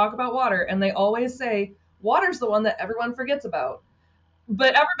and they talk about water, and they always say water's the one that everyone forgets about.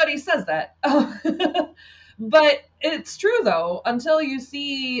 But everybody says that. But it's true though, until you're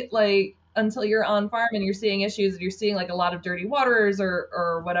on farm and you're seeing issues, and you're seeing like a lot of dirty waters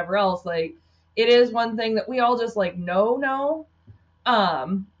or whatever else, like it is one thing that we all just like know,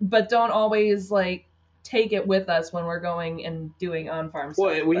 but don't always like take it with us when we're going and doing on-farm stuff.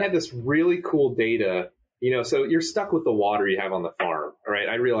 Well, we had this really cool data, so you're stuck with the water you have on the farm, right?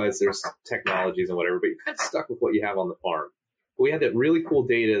 I realize there's technologies and whatever, but you're kind of stuck with what you have on the farm. We had that really cool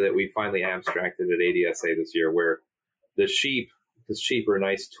data that we finally abstracted at ADSA this year, where because sheep are a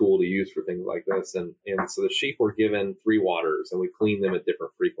nice tool to use for things like this. And so the sheep were given 3 waters, and we cleaned them at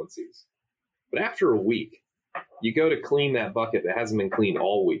different frequencies. But after a week, you go to clean that bucket that hasn't been cleaned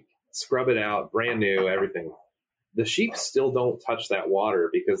all week, scrub it out, brand new, everything. The sheep still don't touch that water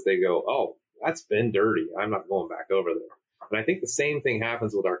because they go, oh, that's been dirty. I'm not going back over there. And I think the same thing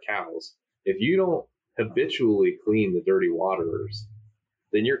happens with our cows. If you don't habitually clean the dirty waters,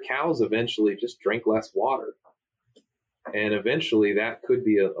 then your cows eventually just drink less water. And eventually that could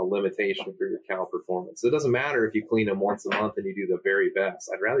be a limitation for your cow performance. It doesn't matter if you clean them once a month and you do the very best.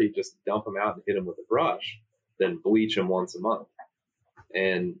 I'd rather you just dump them out and hit them with a brush than bleach them once a month.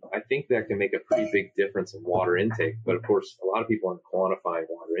 And I think that can make a pretty big difference in water intake. But of course, a lot of people aren't quantifying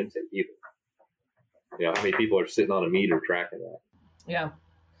water intake either. How many people are sitting on a meter tracking that? Yeah.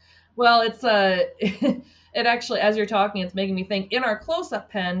 Well, it's it actually, as you're talking, it's making me think. In our close-up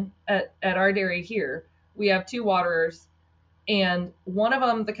pen at our dairy here, we have 2 waterers, and one of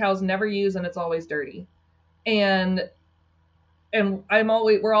them the cows never use, and it's always dirty. And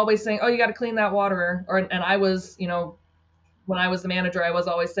we're always saying, oh, you got to clean that waterer. And I was, when I was the manager, I was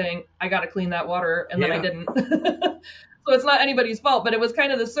always saying, I got to clean that water, and then I didn't. So it's not anybody's fault, but it was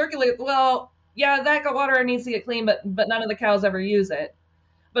kind of the circulate. Well, yeah, that water needs to get clean, but none of the cows ever use it.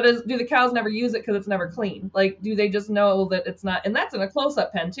 But do the cows never use it because it's never clean? Like, do they just know that it's not? And that's in a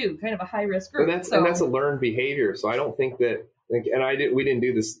close-up pen too, kind of a high-risk group. And that's a learned behavior. So I don't think that, and we didn't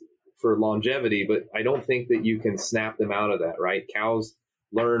do this for longevity, but I don't think that you can snap them out of that, right? Cows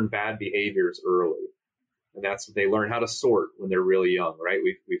learn bad behaviors early, and they learn how to sort when they're really young, right?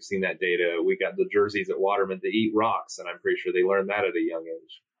 We've seen that data. We got the Jerseys at Waterman to eat rocks, and I'm pretty sure they learned that at a young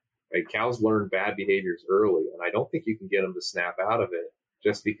age. Right? Cows learn bad behaviors early, and I don't think you can get them to snap out of it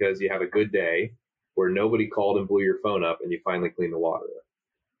just because you have a good day where nobody called and blew your phone up and you finally clean the water,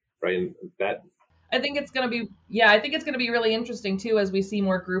 right? And that. I think it's going to be really interesting too, as we see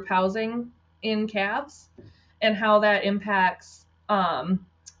more group housing in calves and how that impacts.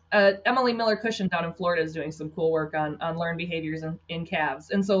 Emily Miller Cushion down in Florida is doing some cool work on learned behaviors in calves.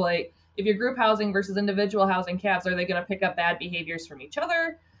 And so like, if you're group housing versus individual housing calves, are they going to pick up bad behaviors from each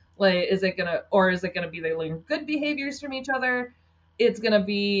other? Like, is it going to be they learn good behaviors from each other? It's going to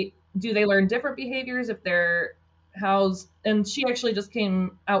be, do they learn different behaviors if they're housed? And she actually just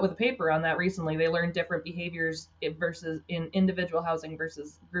came out with a paper on that recently. They learn different behaviors versus in individual housing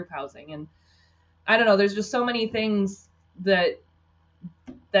versus group housing. And I don't know, there's just so many things that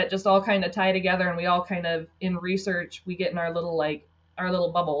just all kind of tie together, and we all kind of, in research, we get in our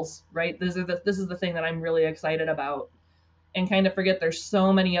little bubbles, right? This is the thing that I'm really excited about, and kind of forget there's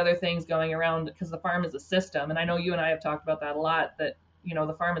so many other things going around, because the farm is a system. And I know you and I have talked about that a lot, that,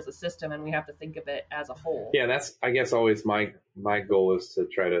 the farm is a system and we have to think of it as a whole. Yeah, that's, I guess, always my goal is to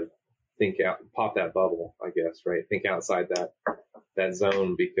try to think out, pop that bubble, I guess, right? Think outside that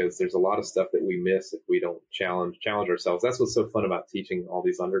zone, because there's a lot of stuff that we miss if we don't challenge ourselves. That's what's so fun about teaching all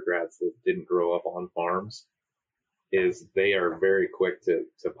these undergrads that didn't grow up on farms, is they are very quick to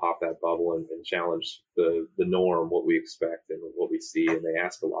pop that bubble and challenge the norm, what we expect and what we see. And they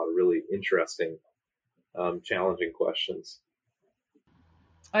ask a lot of really interesting, challenging questions.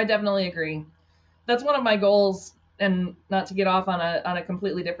 I definitely agree. That's one of my goals, and not to get off on a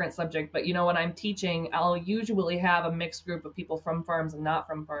completely different subject, but when I'm teaching, I'll usually have a mixed group of people from farms and not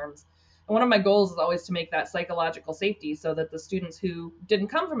from farms. And one of my goals is always to make that psychological safety so that the students who didn't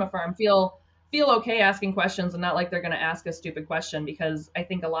come from a farm feel okay asking questions and not like they're going to ask a stupid question, because I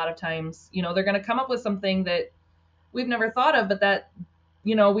think a lot of times, they're going to come up with something that we've never thought of, but that,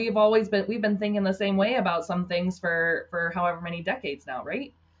 we've been thinking the same way about some things for however many decades now,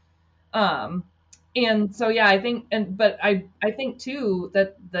 right? And so, yeah, I think, but I think too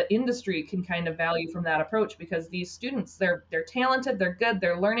that the industry can kind of value from that approach, because these students, they're talented, they're good,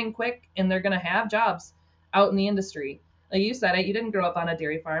 they're learning quick, and they're going to have jobs out in the industry. Like you said, you didn't grow up on a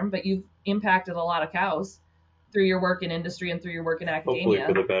dairy farm, but you've impacted a lot of cows through your work in industry and through your work in academia. Hopefully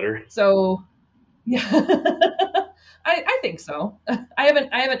for the better. So, yeah, I think so. I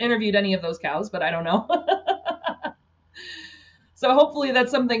haven't interviewed any of those cows, but I don't know. So hopefully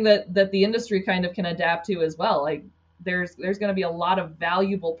that's something that the industry kind of can adapt to as well. Like there's going to be a lot of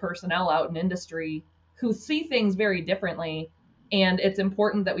valuable personnel out in industry who see things very differently, and it's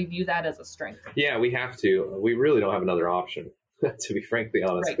important that we view that as a strength. Yeah, we have to. We really don't have another option, to be frankly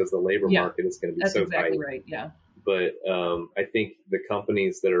honest, because the labor market is going to be so tight. That's exactly right, yeah. But I think the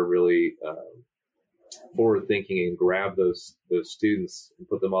companies that are really forward-thinking and grab those students and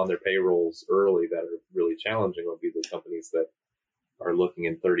put them on their payrolls early that are really challenging will be the companies that are looking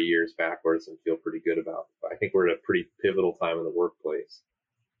in 30 years backwards and feel pretty good about it. I think we're at a pretty pivotal time in the workplace.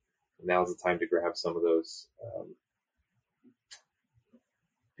 Now's the time to grab some of those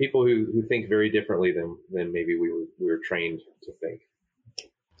people who think very differently than maybe we were trained to think.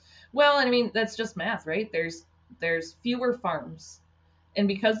 Well, and I mean, that's just math, right? There's fewer farms, and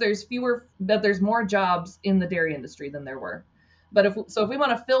because there's more jobs in the dairy industry than there were. But if we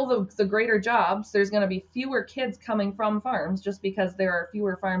want to fill the greater jobs, there's going to be fewer kids coming from farms, just because there are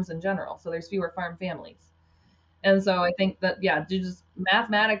fewer farms in general. So there's fewer farm families. And so I think that, yeah, just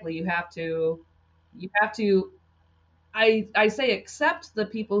mathematically, you have to, I say accept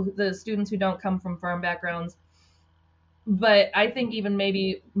the students who don't come from farm backgrounds, but I think even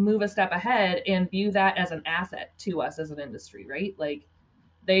maybe move a step ahead and view that as an asset to us as an industry, right? Like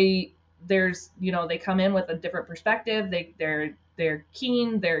they come in with a different perspective. They're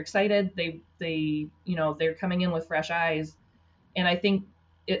keen, they're excited, they're coming in with fresh eyes. And I think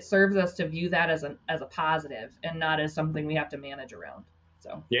it serves us to view that as a positive and not as something we have to manage around.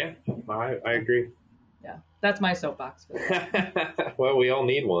 So yeah, I agree. Yeah, that's my soapbox. Well, we all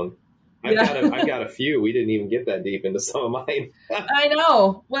need one. I've got a few. We didn't even get that deep into some of mine. I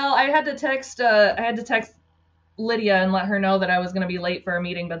know. Well, I had to text Lydia and let her know that I was going to be late for a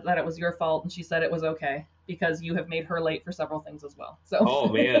meeting, but that it was your fault, and she said it was okay because you have made her late for several things as well. So. Oh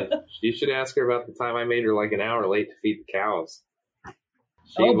man, you should ask her about the time I made her like an hour late to feed the cows.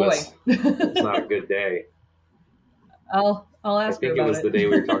 It was not a good day. I'll ask her about it. I think it was the day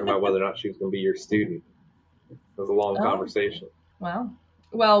we were talking about whether or not she was going to be your student. It was a long conversation. Wow.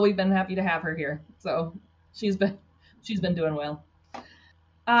 Well, we've been happy to have her here, so she's been doing well.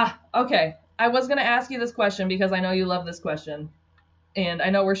 Okay. I was going to ask you this question because I know you love this question, and I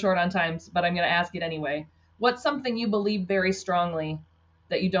know we're short on time, but I'm going to ask it anyway. What's something you believe very strongly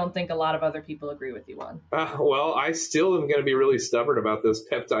that you don't think a lot of other people agree with you on? Well, I still am going to be really stubborn about those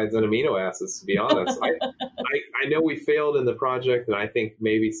peptides and amino acids, to be honest. I know we failed in the project, and I think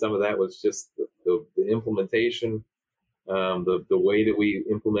maybe some of that was just the implementation, the way that we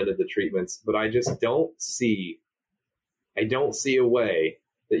implemented the treatments. But I just don't see a way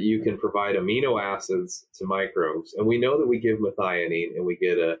that you can provide amino acids to microbes. And we know that we give methionine and we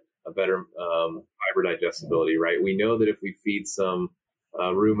get a better fiber digestibility, right? We know that if we feed some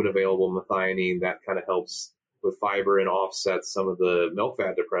rumen available methionine, that kind of helps with fiber and offsets some of the milk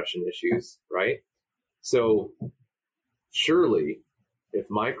fat depression issues, right? So surely if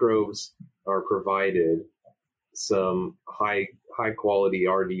microbes are provided some high quality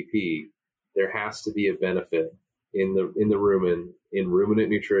RDP, there has to be a benefit in the rumen, in ruminant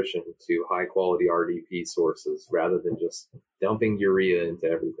nutrition, to high quality RDP sources rather than just dumping urea into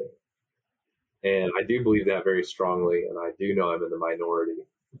everything. And I do believe that very strongly, and I do know I'm in the minority.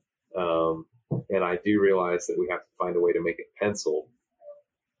 And I do realize that we have to find a way to make it pencil.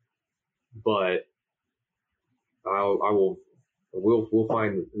 But we'll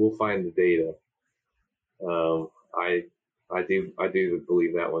find the data. I do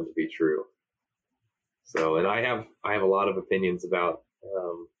believe that one to be true. So, and I have a lot of opinions about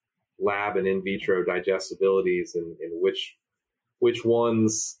lab and in vitro digestibilities and which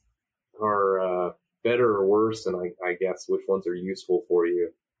ones are better or worse, and I guess which ones are useful for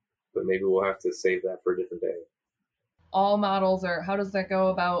you. But maybe we'll have to save that for a different day. All models are, how does that go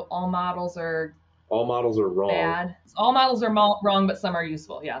about all models are wrong. Bad. All models are wrong, but some are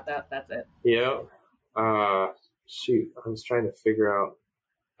useful. Yeah, that's it. Yeah. Shoot, I was trying to figure out,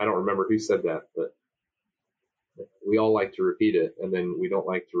 I don't remember who said that, but we all like to repeat it, and then we don't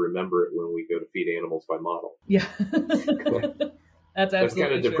like to remember it when we go to feed animals by model. Yeah. That's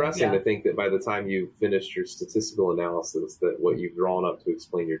kind of depressing true. To think that by the time you've finished your statistical analysis, that what you've drawn up to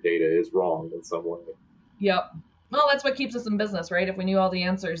explain your data is wrong in some way. Yep. Well, that's what keeps us in business, right? If we knew all the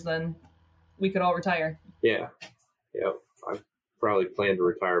answers, then we could all retire. Yeah. Yep. I probably plan to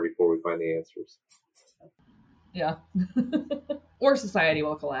retire before we find the answers. Yeah. Or society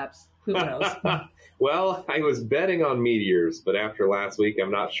will collapse. Who knows? Well, I was betting on meteors, but after last week,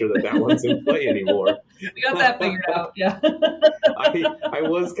 I'm not sure that one's in play anymore. We got that figured out, yeah. I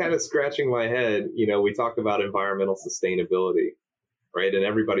was kind of scratching my head. You know, we talk about environmental sustainability, right? And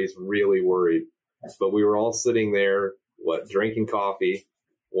everybody's really worried. But we were all sitting there, drinking coffee,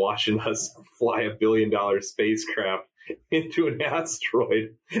 watching us fly $1 billion spacecraft into an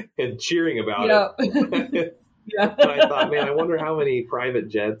asteroid and cheering about it. Yeah. And I thought, man, I wonder how many private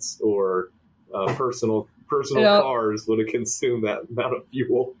jets or personal cars would have consumed that amount of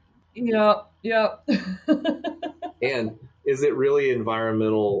fuel. Yeah. And is it really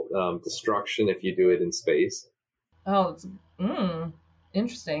environmental destruction if you do it in space? Oh, it's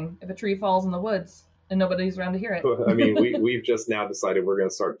interesting. If a tree falls in the woods and nobody's around to hear it. I mean, we've just now decided we're going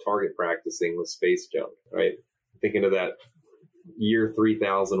to start target practicing with space junk, right? Thinking of that year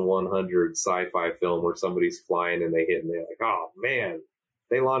 3100 sci-fi film where somebody's flying and they hit and they're like, oh man,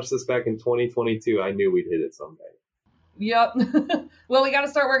 they launched this back in 2022. I knew we'd hit it someday. Yep. Well, we got to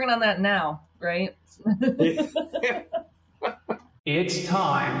start working on that now, right? It's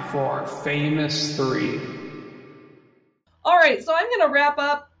time for Famous 3. All right, so I'm going to wrap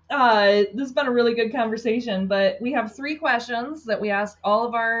up. This has been a really good conversation, but we have 3 questions that we ask all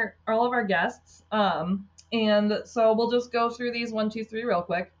of our guests. And so we'll just go through these 1, 2, 3 real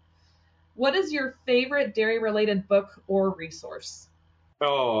quick. What is your favorite dairy-related book or resource?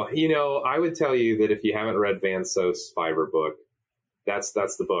 Oh, I would tell you that if you haven't read Van Soest's Fiber book, that's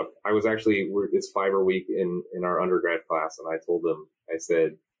the book. I was it's Fiber Week in our undergrad class, and I told them, I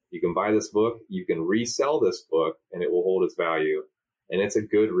said, you can buy this book, you can resell this book, and it will hold its value. And it's a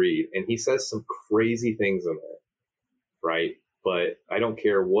good read. And he says some crazy things in there, right? But I don't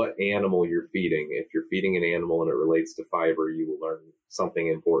care what animal you're feeding. If you're feeding an animal and it relates to fiber, you will learn something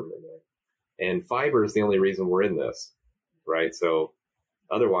important in there. And fiber is the only reason we're in this, right? So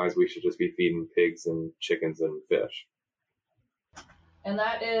otherwise, we should just be feeding pigs and chickens and fish. And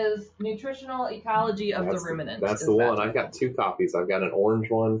that is Nutritional Ecology of the Ruminant. That's the one. I've got 2 copies. I've got an orange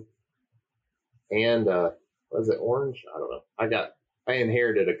one and, was it orange? I don't know. I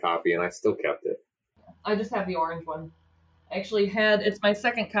inherited a copy and I still kept it. I just have the orange one. I actually it's my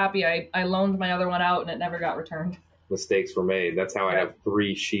second copy. I loaned my other one out and it never got returned. Mistakes were made. That's how I have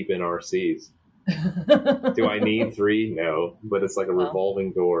 3 sheep in RCs. Do I need 3? No, but it's like a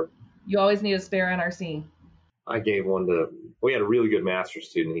revolving door. You always need a spare NRC. I gave one we had a really good master's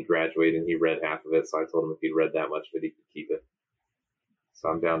student. He graduated and he read half of it. So I told him if he read that much of it, he could keep it. So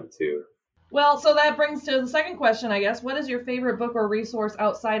I'm down to 2. Well, so that brings to the second question, I guess. What is your favorite book or resource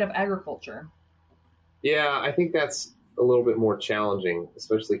outside of agriculture? Yeah, I think that's a little bit more challenging,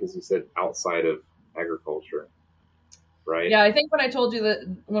 especially because you said outside of agriculture, right? Yeah, I think when I told you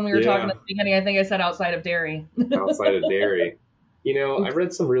that when we were talking at the beginning, I think I said outside of dairy. Outside of dairy. I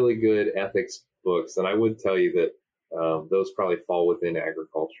read some really good ethics books, and I would tell you that those probably fall within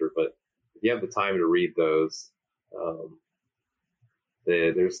agriculture, but if you have the time to read those,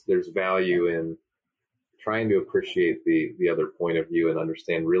 there's value in trying to appreciate the other point of view and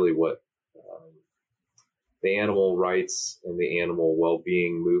understand really what the animal rights and the animal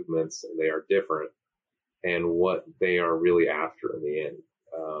well-being movements, and they are different, and what they are really after in the end.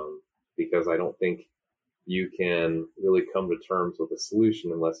 Because I don't think you can really come to terms with a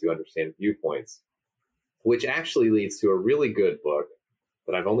solution unless you understand viewpoints, which actually leads to a really good book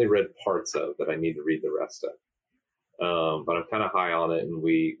that I've only read parts of that I need to read the rest of. But I'm kind of high on it, and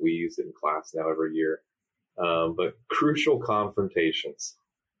we use it in class now every year. But Crucial Confrontations.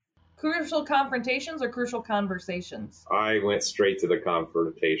 Crucial Confrontations or Crucial Conversations? I went straight to the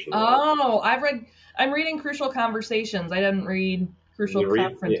confrontation. Oh, I'm reading Crucial Conversations. I didn't read Crucial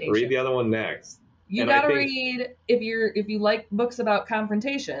Confrontations. Read the other one next. You got to read, if you like books about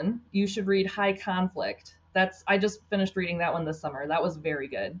confrontation, you should read High Conflict. I just finished reading that one this summer. That was very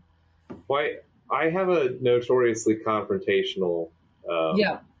good. Why I have a notoriously confrontational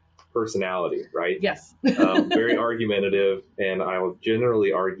Yeah. personality, right? Yes. Very argumentative, and I will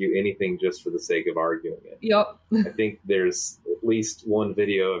generally argue anything just for the sake of arguing it. Yep. I think there's at least one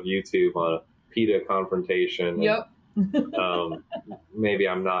video of YouTube on a PETA confrontation. Yep. And, maybe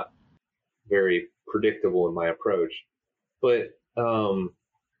I'm not very predictable in my approach, but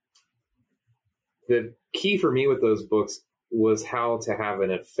the key for me with those books was how to have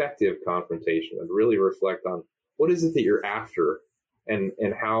an effective confrontation and really reflect on what is it that you're after, and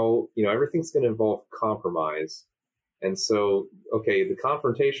how, everything's going to involve compromise. And so, okay, the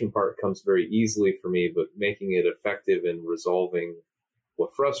confrontation part comes very easily for me, but making it effective in resolving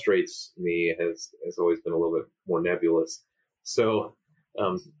what frustrates me has always been a little bit more nebulous. So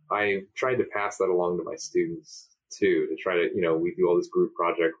I tried to pass that along to my students too, to try to, we do all this group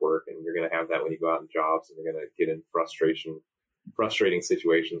project work, and you're going to have that when you go out in jobs, and you're going to get in frustrating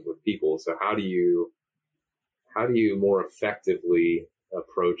situations with people. So how do you more effectively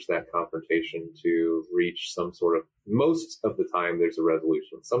approach that confrontation to reach some sort of, most of the time there's a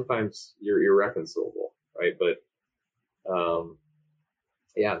resolution. Sometimes you're irreconcilable, right? But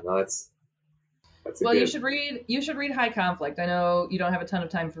that's well, you should read High Conflict. I know you don't have a ton of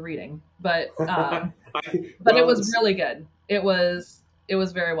time for reading, but it was really good. It was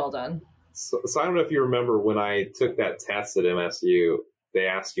very well done. So I don't know if you remember when I took that test at MSU, they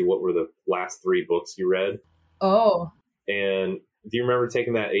asked you what were the last 3 books you read. Oh. And do you remember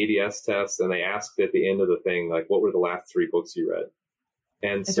taking that ADS test, and they asked at the end of the thing, like, what were the last 3 books you read?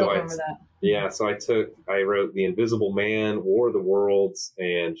 And I don't remember that. Yeah, so I wrote The Invisible Man, War of the Worlds,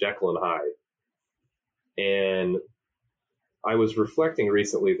 and Jekyll and Hyde. And I was reflecting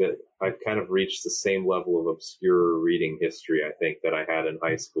recently that I've kind of reached the same level of obscure reading history, I think, that I had in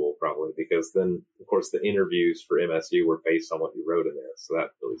high school, probably, because then, of course, the interviews for MSU were based on what you wrote in there. So that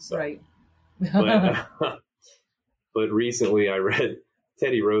really sucked. Right. But recently I read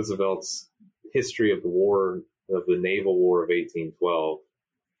Teddy Roosevelt's History of the Naval War of 1812.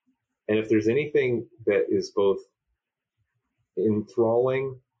 And if there's anything that is both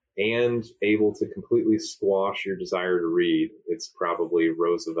enthralling and able to completely squash your desire to read, it's probably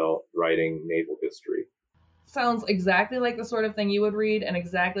Roosevelt writing naval history. Sounds exactly like the sort of thing you would read, and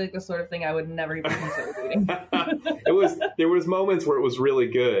exactly like the sort of thing I would never even consider reading. There was moments where it was really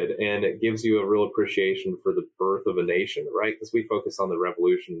good, and it gives you a real appreciation for the birth of a nation, right? Because we focus on the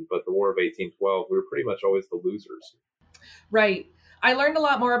revolution, but the War of 1812, we were pretty much always the losers. Right. I learned a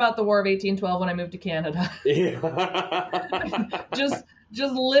lot more about the War of 1812 when I moved to Canada. Yeah.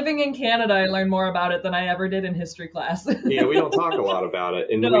 Just living in Canada, I learned more about it than I ever did in history class. Yeah, we don't talk a lot about it.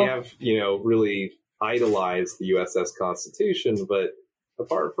 And No. we have, really idolized the USS Constitution, but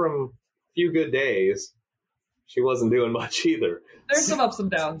apart from a few good days, she wasn't doing much either. There's some ups and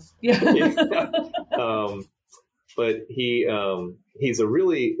downs. Yeah. Yeah. But he's a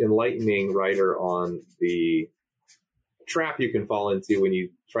really enlightening writer on the trap you can fall into when you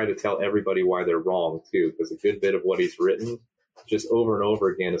try to tell everybody why they're wrong, too, because a good bit of what he's written just over and over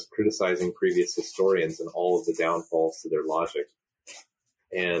again is criticizing previous historians and all of the downfalls to their logic.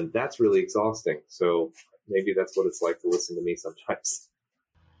 And that's really exhausting. So maybe that's what it's like to listen to me sometimes.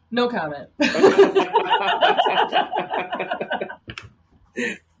 No comment.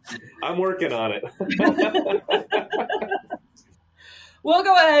 I'm working on it. We'll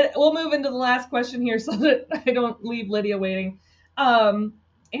go ahead. We'll move into the last question here so that I don't leave Lydia waiting. And,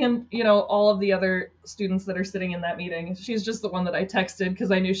 all of the other students that are sitting in that meeting. She's just the one that I texted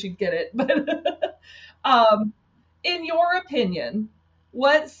because I knew she'd get it. But in your opinion,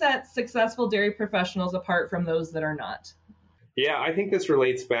 what sets successful dairy professionals apart from those that are not? Yeah, I think this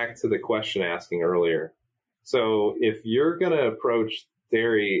relates back to the question asking earlier. So if you're going to approach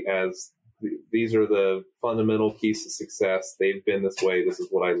dairy as these are the fundamental keys to success, they've been this way, this is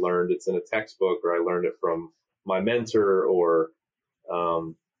what I learned, it's in a textbook, or I learned it from my mentor, or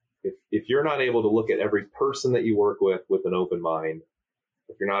if you're not able to look at every person that you work with an open mind,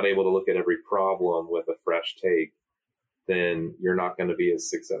 if you're not able to look at every problem with a fresh take, then you're not going to be as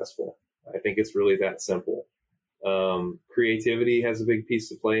successful. I think it's really that simple. Creativity has a big piece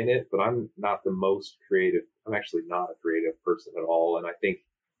to play in it, but I'm not the most creative. I'm actually not a creative person at all. And I think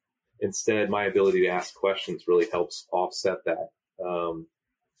instead my ability to ask questions really helps offset that.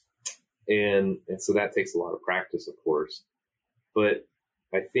 And so that takes a lot of practice, of course. But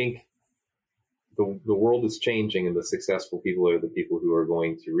I think the world is changing, and the successful people are the people who are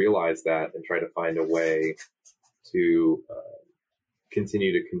going to realize that and try to find a way to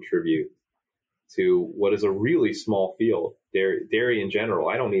continue to contribute to what is a really small field, dairy in general.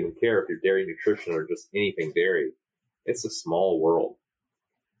 I don't even care if you're dairy nutrition or just anything dairy. It's a small world.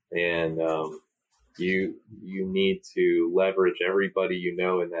 And you need to leverage everybody you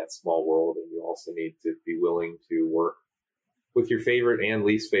know in that small world, and you also need to be willing to work with your favorite and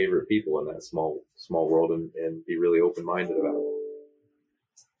least favorite people in that small world, and be really open-minded about it.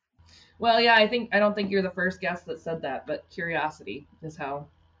 Well, yeah, I don't think you're the first guest that said that, but curiosity is how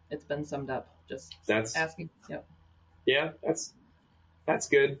it's been summed up. Just asking. Yep. Yeah, that's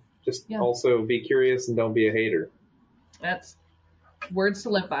good. Just also be curious and don't be a hater. That's words to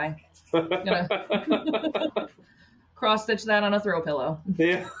live by. Gonna cross stitch that on a throw pillow.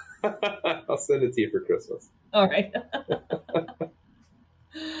 Yeah. I'll send it to you for Christmas. All right.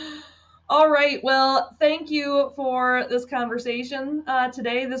 All right. Well, thank you for this conversation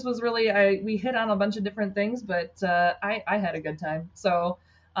today. This was really, we hit on a bunch of different things, but I had a good time. So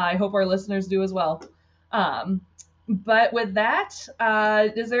I hope our listeners do as well. But with that,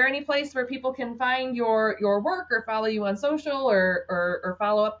 is there any place where people can find your work or follow you on social or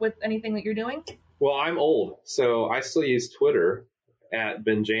follow up with anything that you're doing? Well, I'm old, so I still use Twitter at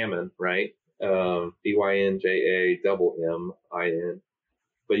Benjamin, right? BYNJAMMIN.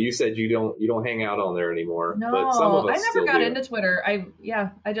 But you said you don't hang out on there anymore. No, but some of us I never got do. into Twitter.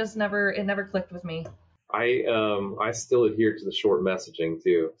 It never clicked with me. I still adhere to the short messaging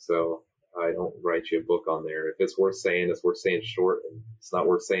too, so I don't write you a book on there. If it's worth saying, it's worth saying short, and it's not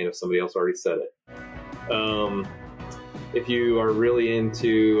worth saying if somebody else already said it. If you are really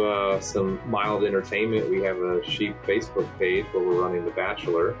into some mild entertainment, we have a Sheep Facebook page where we're running The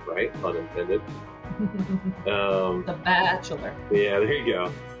Bachelor, right? Pun intended. The Bachelor. Yeah, there you go.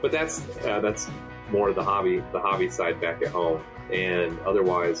 But that's more the hobby side back at home. And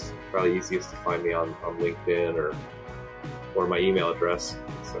otherwise, probably easiest to find me on Well, LinkedIn or my email address.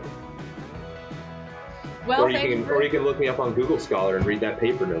 So. Or you can look me up on Google Scholar and read that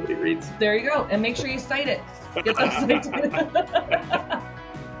paper nobody reads. There you go, and make sure you cite it. Get that cited.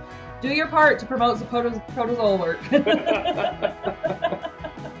 Do your part to promote the protozoal work.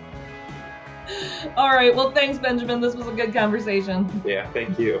 All right. Well, thanks, Benjamin. This was a good conversation. Yeah.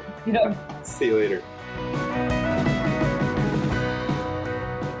 Thank you. Yeah. See you later.